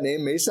 that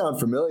name may sound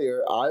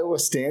familiar. Iowa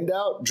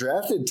standout,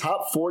 drafted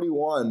top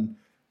 41.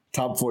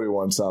 Top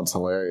 41 sounds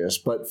hilarious,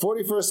 but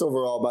 41st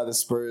overall by the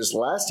Spurs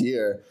last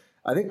year.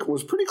 I think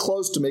was pretty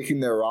close to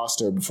making their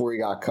roster before he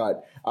got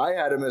cut. I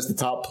had him as the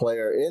top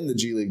player in the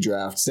G League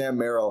draft. Sam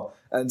Merrill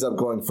ends up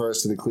going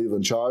first to the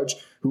Cleveland Charge,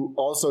 who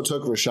also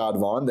took Rashad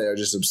Vaughn. They are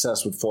just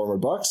obsessed with former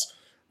Bucks.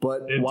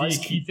 But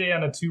Diakite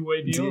on a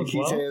two-way deal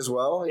as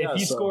well. Yeah, if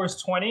he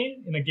scores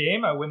 20 in a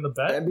game, I win the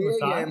bet.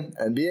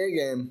 NBA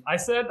game. I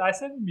said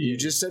NBA. You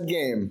just said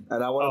game,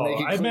 and I want to make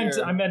it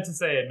clear. I meant to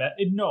say it.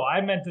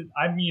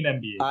 I mean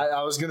NBA.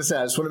 I was going to say,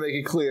 I just want to make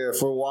it clear,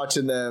 if we're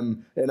watching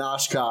them in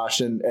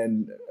Oshkosh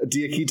and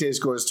Diakite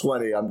scores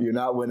 20, you're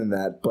not winning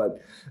that. But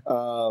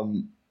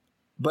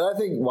I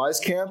think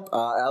Wieskamp,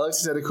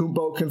 Alex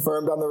Antetokounmpo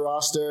confirmed on the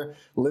roster,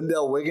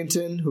 Lindell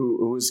Wigginton,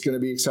 who is going to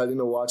be exciting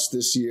to watch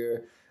this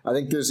year. I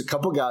think there's a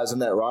couple guys on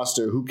that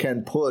roster who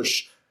can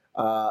push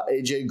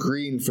AJ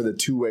Green for the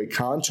two-way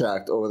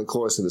contract over the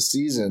course of the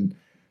season.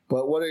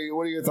 But what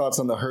are your thoughts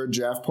on the Herd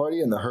draft party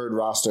and the Herd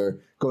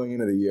roster going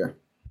into the year?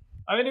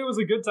 I mean, it was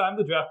a good time.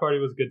 The draft party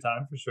was a good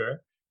time for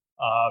sure.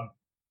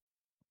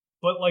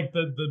 But like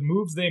the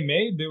moves they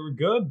made, they were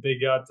good. They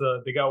got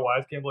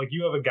Wisekamp. Like,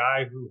 you have a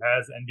guy who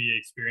has NBA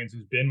experience,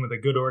 who's been with a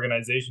good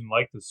organization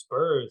like the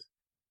Spurs,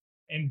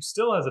 and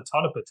still has a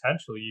ton of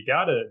potential. You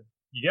gotta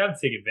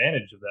take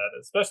advantage of that,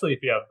 especially if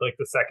you have like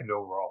the second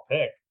overall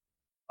pick.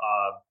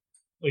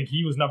 Like,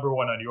 he was number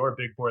one on your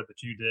big board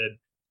that you did.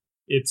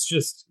 It's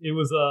just it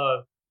was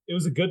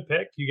a good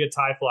pick. You get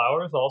Ty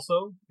Flowers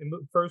also in the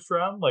first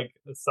round, like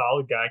a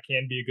solid guy,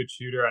 can be a good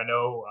shooter. I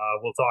know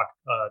we'll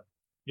talk.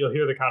 You'll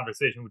hear the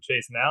conversation with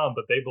Chase and Allen,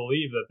 but they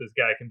believe that this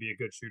guy can be a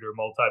good shooter,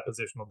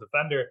 multi-positional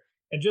defender,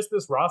 and just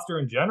this roster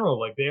in general.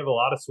 Like, they have a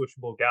lot of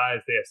switchable guys.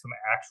 They have some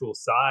actual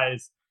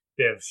size.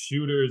 They have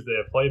shooters. They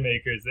have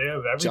playmakers. They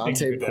have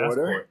everything you could ask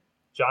for.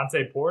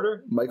 Jonte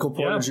Porter, Michael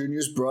Porter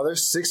Jr.'s brother,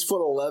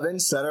 6'11"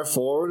 center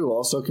forward who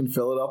also can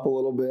fill it up a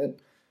little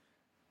bit.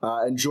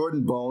 And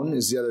Jordan Bone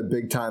is the other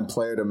big-time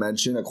player to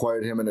mention.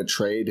 Acquired him in a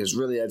trade. Has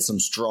really had some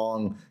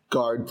strong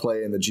guard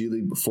play in the G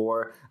League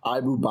before.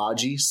 Ibu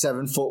Baji,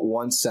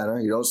 7'1" center.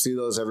 You don't see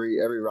those every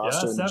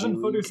roster in the G League.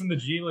 7-footers in the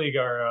G League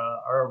are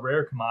a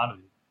rare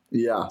commodity.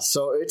 Yeah,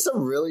 so it's a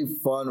really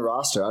fun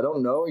roster. I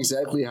don't know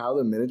exactly how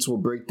the minutes will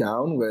break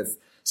down with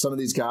some of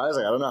these guys.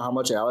 Like, I don't know how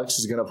much Alex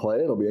is going to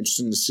play. It'll be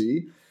interesting to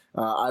see.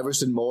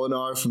 Iverson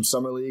Molinar from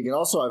Summer League. And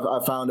also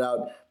I found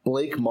out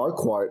Blake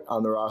Marquardt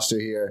on the roster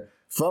here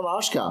from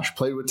Oshkosh,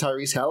 played with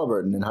Tyrese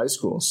Halliburton in high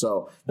school.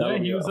 So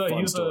he was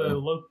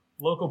a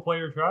local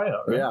player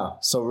tryout, right? Yeah,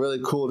 so really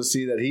cool to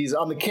see that he's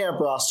on the camp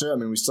roster. I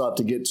mean, we still have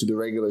to get to the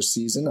regular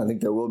season. I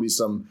think there will be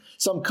some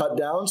cut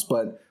downs,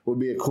 but it would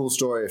be a cool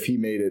story if he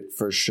made it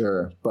for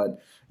sure.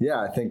 But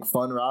yeah, I think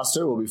fun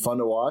roster will be fun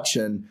to watch.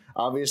 And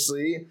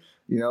obviously,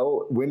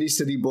 Windy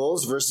City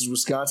Bulls versus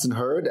Wisconsin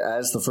Herd,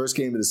 as the first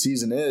game of the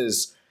season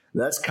is.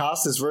 That's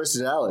Costas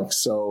versus Alex.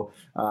 So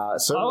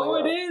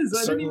certainly, it is.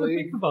 I didn't even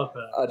think about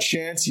that. A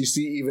chance you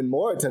see even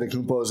more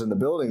Antetokounmpos in the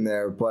building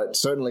there, but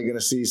certainly going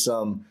to see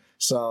some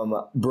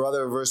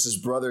brother versus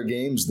brother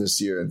games this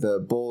year. The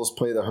Bulls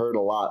play the Herd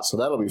a lot, so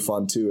that'll be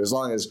fun too. As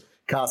long as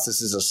Costas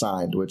is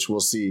assigned, which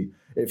we'll see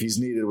if he's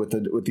needed with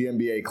the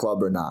NBA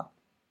club or not.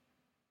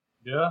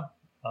 Yeah.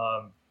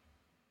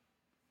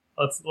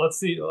 Let's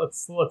see.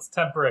 Let's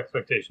temper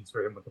expectations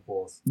for him with the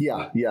Bulls.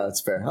 Yeah,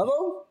 that's fair.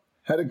 Hello.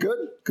 Had a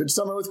good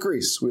summer with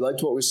Greece. We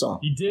liked what we saw.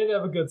 He did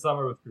have a good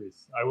summer with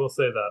Greece. I will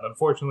say that.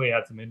 Unfortunately, he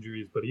had some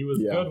injuries, but he was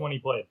good when he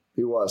played.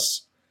 He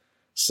was.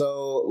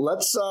 So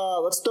let's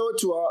throw it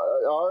to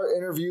our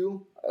interview.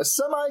 A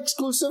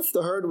semi-exclusive.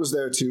 The Herd was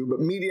there too, but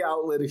media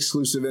outlet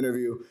exclusive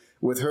interview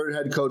with Herd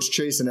head coach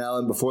Chase and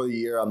Allen before the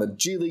year on the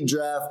G League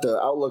draft,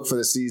 the outlook for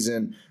the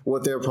season,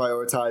 what they're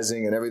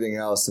prioritizing, and everything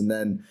else. And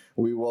then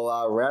we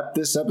will wrap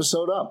this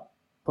episode up.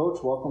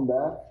 Coach, welcome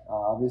back.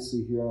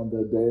 Obviously, here on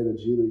the day of the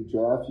G League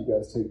draft, you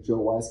guys take Joe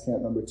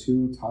Wisekamp number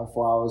 2, Ty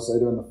Flowers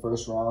later in the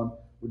first round.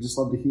 We'd just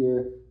love to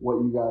hear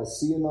what you guys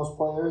see in those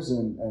players,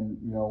 and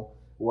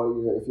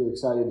if you're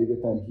excited to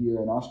get them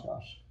here in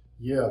Oshkosh.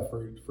 Yeah,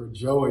 for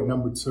Joe at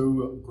number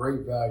 2,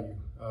 great value.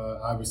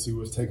 Obviously,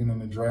 was taken in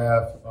the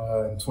draft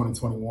in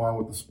 2021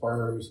 with the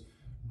Spurs.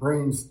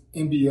 Brings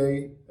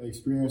NBA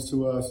experience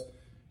to us.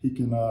 He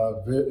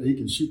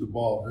can shoot the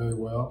ball very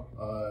well,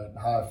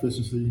 high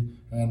efficiency,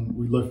 and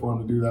we look for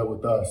him to do that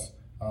with us.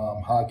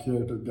 High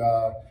character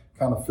guy,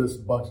 kind of fits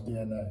Bucks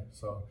DNA.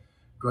 So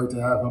great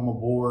to have him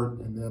aboard.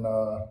 And then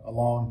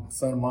along the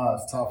same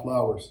lines, Ty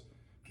Flowers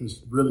can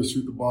really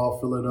shoot the ball,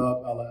 fill it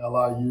up,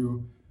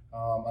 LIU.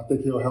 I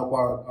think he'll help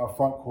our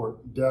front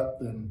court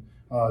depth and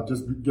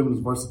just given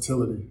his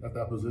versatility at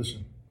that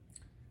position.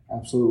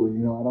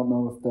 Absolutely. I don't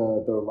know if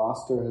the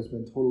roster has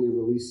been totally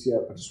released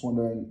yet, but just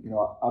wondering,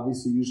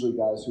 obviously usually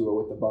guys who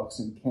are with the Bucks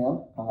in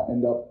camp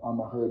end up on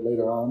the Herd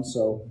later on.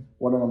 So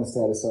wondering on the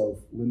status of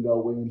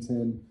Lindell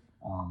Wigginton,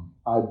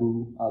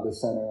 Ibu, the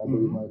center, I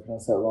believe I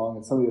pronounced that wrong,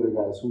 and some of the other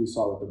guys who we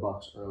saw with the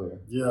Bucks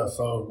earlier. Yeah,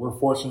 so we're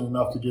fortunate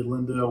enough to get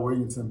Lindell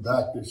Wigginton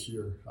back this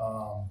year.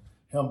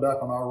 Him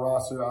back on our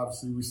roster,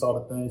 obviously we saw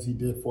the things he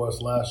did for us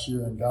last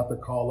year and got the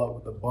call up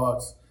with the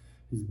Bucks.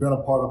 He's been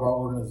a part of our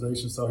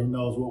organization, so he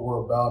knows what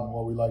we're about and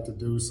what we like to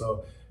do.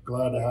 So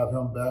glad to have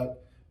him back.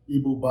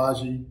 Ibu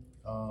Baji,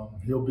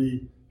 he'll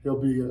be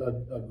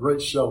a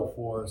great show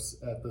for us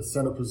at the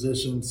center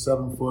position,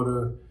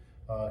 7-footer,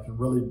 can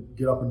really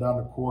get up and down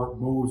the court,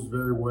 moves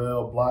very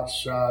well, blocks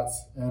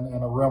shots, and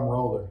a rim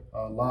roller,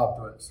 lob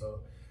threat. So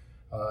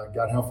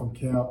got him from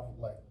camp,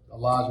 like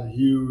Elijah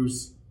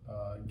Hughes,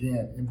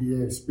 again,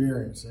 NBA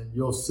experience. And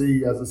you'll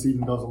see as the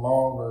season goes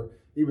along, or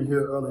even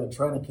here early in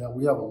training camp,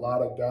 we have a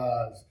lot of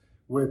guys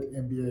with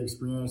NBA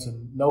experience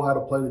and know how to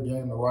play the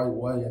game the right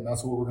way, and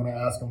that's what we're going to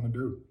ask them to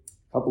do.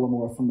 A couple of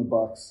more from the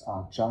Bucks.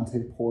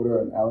 Jonte Porter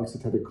and Alex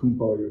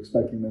Antetokounmpo, you're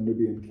expecting them to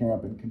be in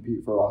camp and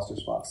compete for roster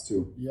spots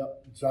too.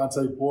 Yep.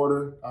 Jonte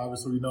Porter,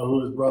 obviously we know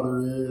who his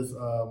brother is,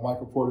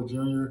 Michael Porter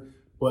Jr.,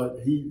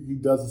 but he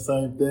does the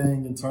same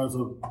thing in terms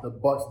of the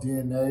Bucks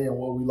DNA and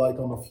what we like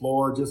on the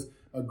floor. Just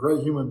a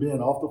great human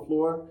being off the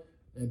floor,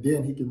 and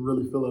then he can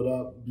really fill it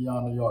up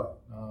beyond the yard.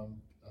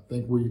 I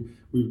think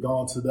we've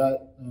gone to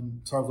that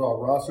in terms of our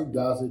roster,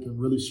 guys that can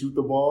really shoot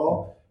the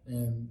ball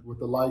and with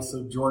the likes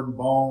of Jordan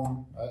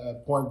Bone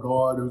at point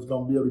guard, who's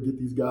going to be able to get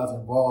these guys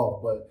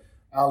involved, but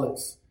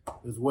Alex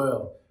as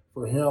well.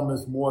 For him,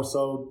 it's more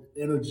so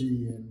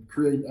energy and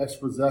creating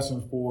extra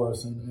possessions for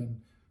us and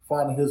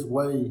finding his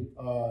way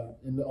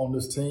on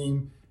this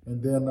team.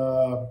 And then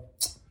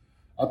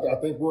I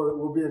think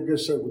we'll be in good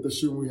shape with the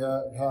shooting we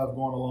have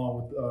going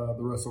along with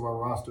the rest of our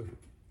roster.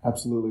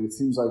 Absolutely. It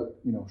seems like,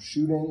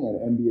 shooting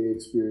and NBA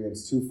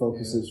experience, two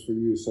focuses for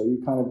you. So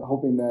you're kind of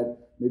hoping that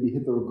maybe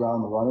hit the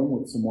ground running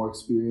with some more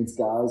experienced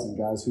guys and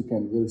guys who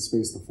can really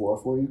space the floor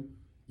for you?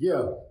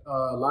 Yeah.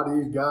 A lot of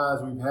these guys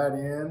we've had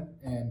in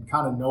and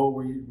kind of know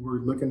what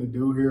we're looking to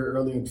do here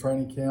early in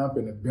training camp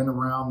and have been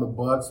around the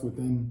Bucks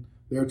within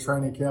their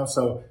training camp.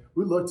 So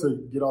we look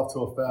to get off to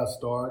a fast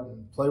start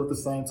and play with the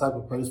same type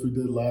of pace we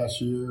did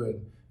last year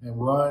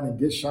and run and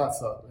get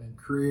shots up and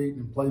create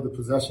and play the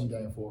possession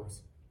game for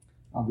us.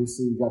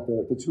 Obviously, you got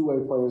the two-way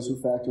players who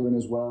factor in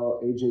as well,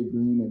 A.J.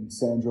 Green and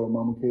Sandro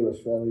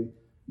Mamukelashvili.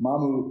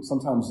 Mamu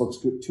sometimes looks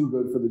too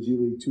good for the G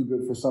League, too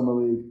good for Summer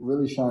League,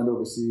 really shined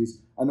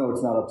overseas. I know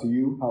it's not up to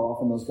you how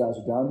often those guys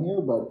are down here,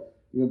 but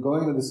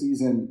going into the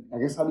season, I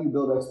guess how do you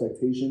build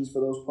expectations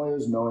for those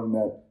players, knowing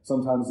that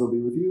sometimes they'll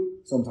be with you,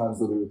 sometimes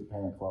they'll be with the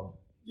parent club?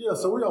 Yeah,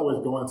 so we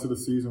always go into the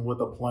season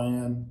with a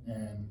plan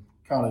and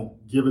kind of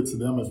give it to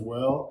them as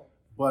well.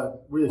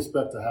 But we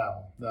expect to have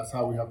them. That's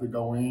how we have to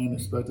go in,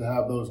 expect to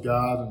have those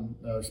guys and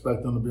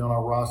expect them to be on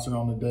our roster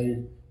on a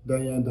day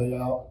in, day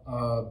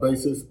out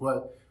basis.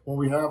 But when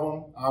we have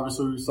them,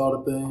 obviously we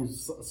saw the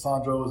things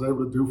Sandro was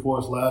able to do for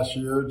us last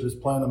year, just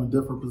playing them in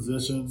different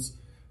positions.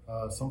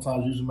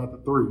 Sometimes using them at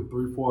the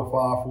 3, 4,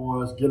 5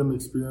 for us, get them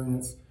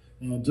experience,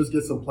 and just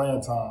get some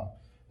playing time.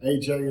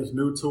 AJ is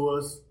new to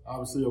us,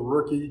 obviously a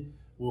rookie.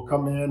 Will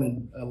come in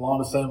and along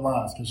the same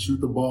lines, can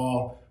shoot the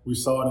ball. We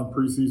saw it in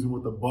preseason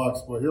with the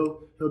Bucks, but he'll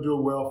do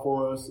it well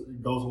for us.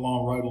 It goes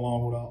right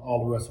along with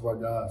all the rest of our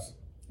guys.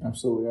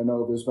 Absolutely. I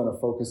know there's been a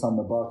focus on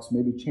the Bucks,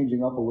 maybe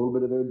changing up a little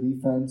bit of their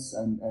defense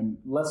and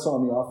less so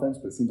on the offense,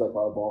 but it seems like a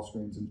lot of ball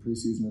screens in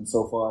preseason and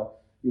so far.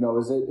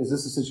 Is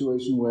this a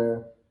situation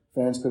where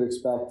fans could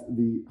expect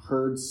the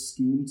Herd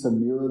scheme to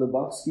mirror the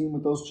Bucks scheme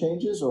with those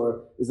changes,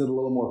 or is it a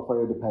little more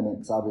player dependent?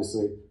 Because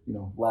obviously,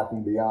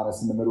 lacking the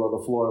Giannis in the middle of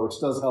the floor, which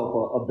does help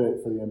a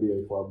bit for the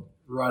NBA club.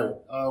 Right.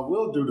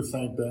 We'll do the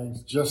same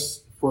things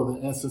just for the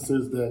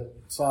instances that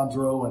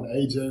Sandro and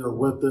AJ are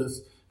with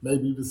us,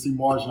 maybe even see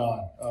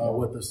Marjan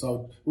with us.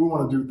 So we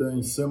want to do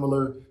things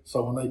similar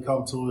so when they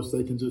come to us,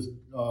 they can just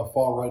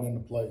fall right into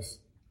place.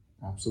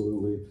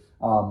 Absolutely.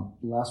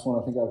 Last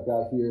one I think I've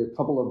got here, a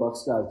couple of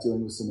Bucks guys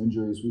dealing with some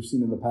injuries we've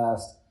seen in the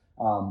past,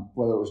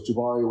 whether it was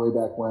Jabari way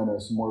back when or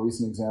some more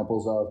recent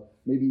examples of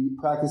maybe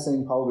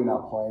practicing, probably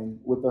not playing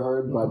with the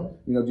Herd,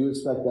 but do you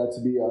expect that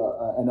to be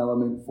an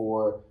element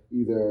for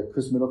either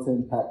Chris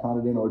Middleton, Pat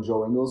Connaughton, or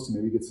Joe Ingles to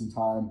maybe get some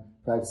time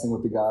practicing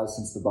with the guys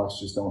since the Bucks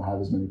just don't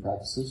have as many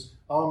practices?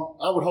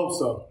 I would hope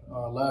so.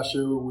 Last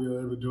year we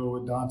were able to do it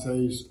with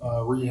Dante's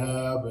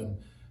rehab, and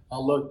I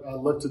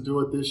look to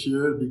do it this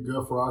year. It'd be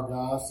good for our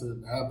guys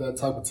to have that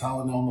type of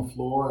talent on the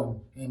floor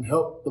and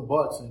help the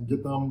Bucks and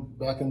get them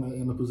back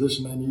in the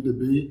position they need to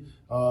be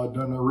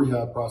during their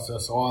rehab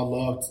process. So I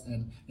love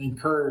and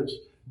encourage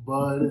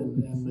Bud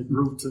and the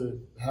group to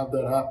have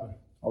that happen.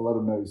 I'll let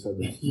them know you said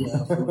that. Yeah,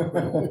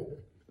 absolutely.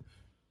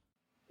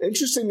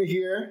 Interesting to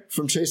hear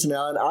from Chase and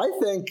Allen.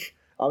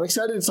 I'm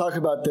excited to talk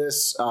about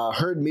this.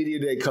 Herd Media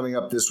Day coming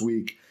up this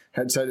week.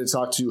 Excited to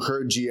talk to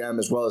Herd GM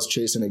as well as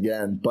Chasen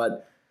again.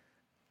 But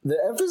the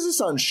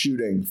emphasis on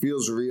shooting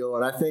feels real,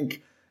 and I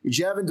think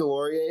Javin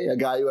DeLaurier, a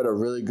guy who had a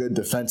really good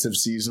defensive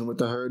season with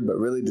the Herd but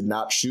really did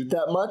not shoot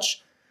that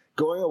much,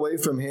 going away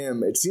from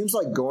him, it seems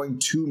like going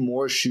to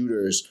more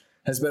shooters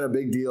has been a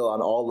big deal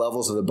on all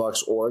levels of the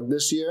Bucks org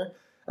this year.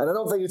 And I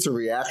don't think it's a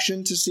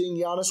reaction to seeing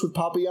Giannis with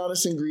Papa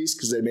Giannis in Greece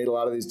because they made a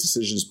lot of these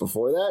decisions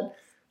before that.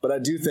 But I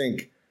do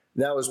think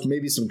that was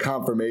maybe some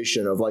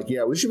confirmation of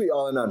we should be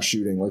all in on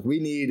shooting. We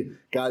need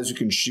guys who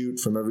can shoot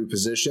from every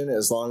position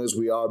as long as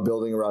we are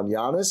building around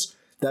Giannis.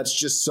 That's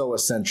just so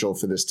essential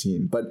for this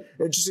team. But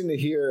interesting to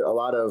hear a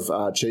lot of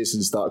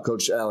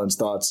Coach Allen's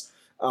thoughts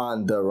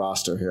on the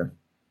roster here.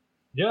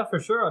 Yeah, for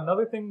sure.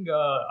 Another thing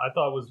I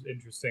thought was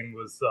interesting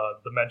was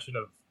the mention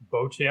of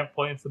Beauchamp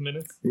playing some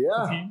minutes with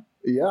the team.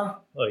 Yeah.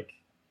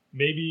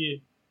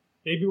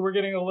 Maybe we're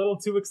getting a little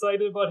too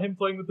excited about him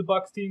playing with the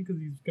Bucks team because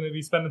he's going to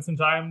be spending some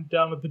time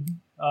down with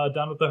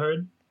the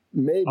Herd.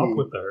 Maybe up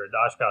with the Herd.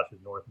 Oshkosh is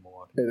north of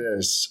Milwaukee. It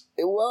is.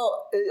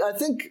 I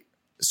think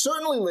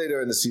certainly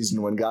later in the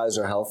season when guys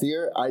are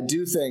healthier, I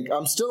do think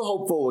I'm still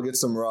hopeful we'll get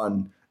some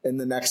run in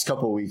the next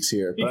couple of weeks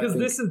here. Because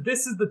this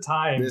is the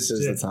time. This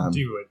is the time to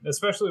do it,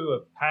 especially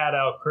with Pat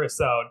out, Chris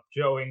out,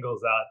 Joe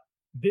Ingles out.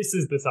 This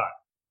is the time.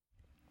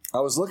 I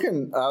was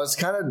going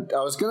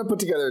to put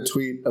together a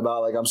tweet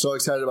about I'm so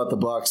excited about the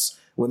Bucks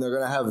when they're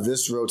going to have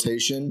this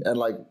rotation and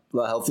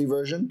the healthy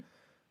version.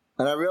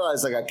 And I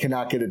realized I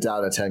cannot get it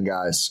down to 10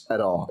 guys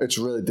at all. It's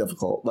really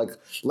difficult.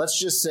 Let's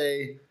just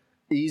say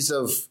ease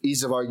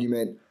of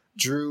argument,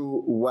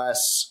 Drew,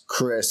 Wes,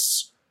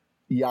 Chris,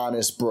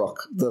 Giannis,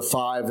 Brook, the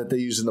 5 that they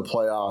use in the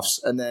playoffs.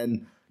 And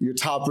then your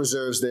top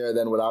reserves there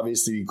then would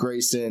obviously be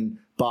Grayson,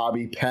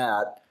 Bobby,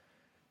 Pat.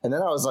 And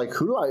then I was like,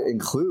 who do I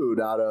include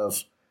out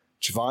of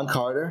Javon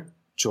Carter,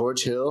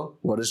 George Hill?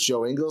 What does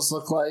Joe Ingles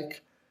look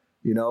like?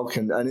 You know,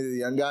 can any of the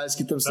young guys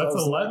get themselves?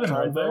 That's 11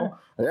 right there.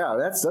 Yeah,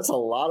 that's a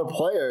lot of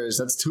players.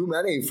 That's too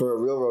many for a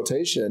real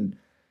rotation.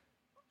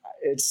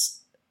 It's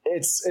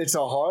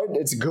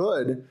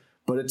good,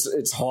 but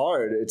it's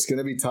hard. It's going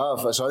to be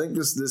tough. So I think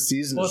this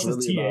season is really.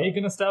 Is TA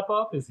going to step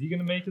up? Is he going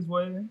to make his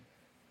way in?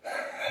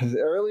 The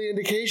early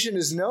indication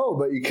is no,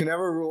 but you can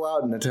never rule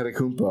out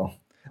Antetokounmpo.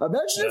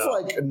 Imagine if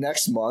like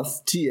next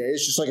month TA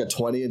is just like a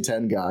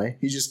 20-10 guy.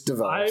 He just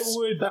develops.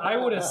 I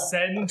would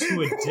ascend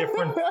to a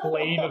different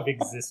plane of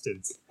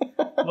existence.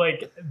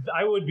 Like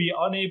I would be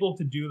unable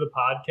to do the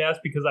podcast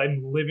because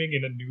I'm living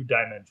in a new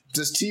dimension.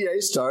 Does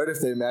TA start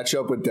if they match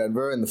up with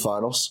Denver in the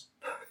finals?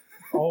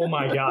 Oh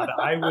my God,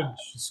 I don't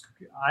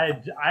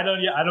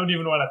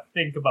even want to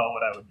think about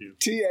what I would do.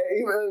 TA,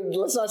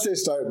 let's not say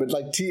start, but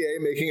like TA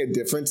making a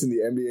difference in the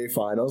NBA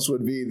finals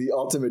would be the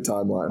ultimate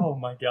timeline. Oh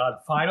my God,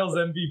 finals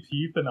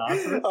MVP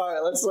Thanasis. All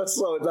right, let's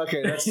slow it.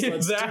 Okay, let's do the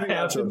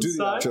outro. Do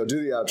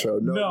the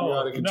outro. No, you're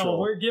out of control. No,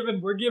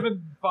 we're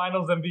giving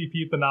finals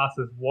MVP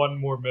Thanasis one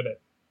more minute.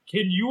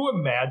 Can you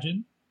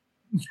imagine?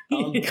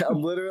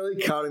 I'm literally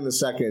counting the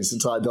seconds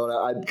until I don't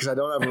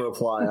have a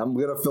reply. I'm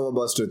gonna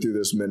filibuster through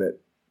this minute.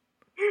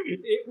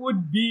 It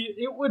would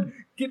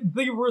get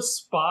the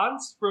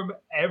response from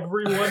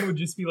everyone would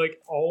just be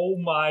like, oh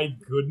my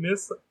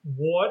goodness,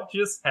 what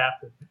just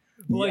happened?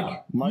 Like,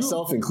 yeah,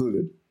 myself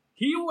included.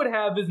 He would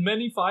have as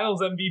many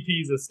finals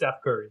MVPs as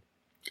Steph Curry.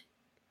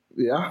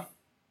 Yeah.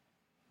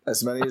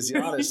 As many as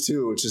Giannis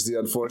too, which is the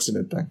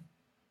unfortunate thing.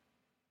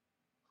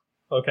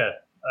 Okay.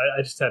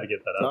 I just had to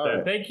get that out there.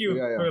 Right. Thank you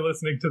for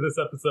listening to this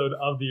episode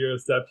of the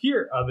Eurostep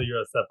here on the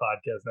Eurostep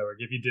Podcast Network.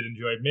 If you did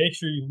enjoy, make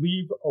sure you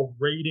leave a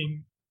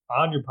rating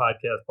on your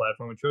podcast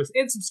platform of choice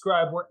and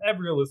subscribe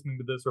wherever you're listening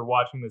to this or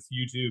watching this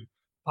YouTube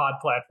pod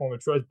platform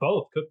of choice.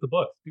 Both. Cook the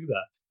books. Do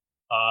that.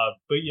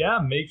 But yeah,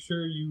 make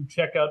sure you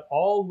check out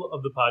all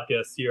of the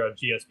podcasts here on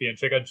GSPN.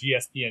 Check out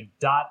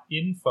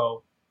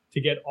gspn.info to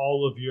get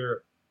all of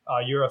your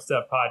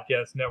Eurostep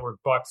Podcast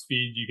Network Bucks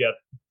feed. You got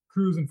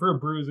Cruising for a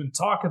Bruising,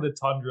 Talk of the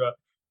Tundra.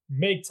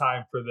 Make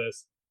time for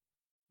this.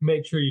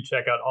 Make sure you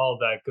check out all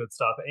of that good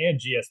stuff and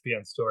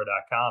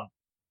gspnstore.com.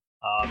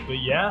 But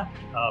yeah,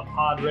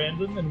 pod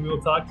random, and we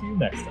will talk to you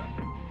next time.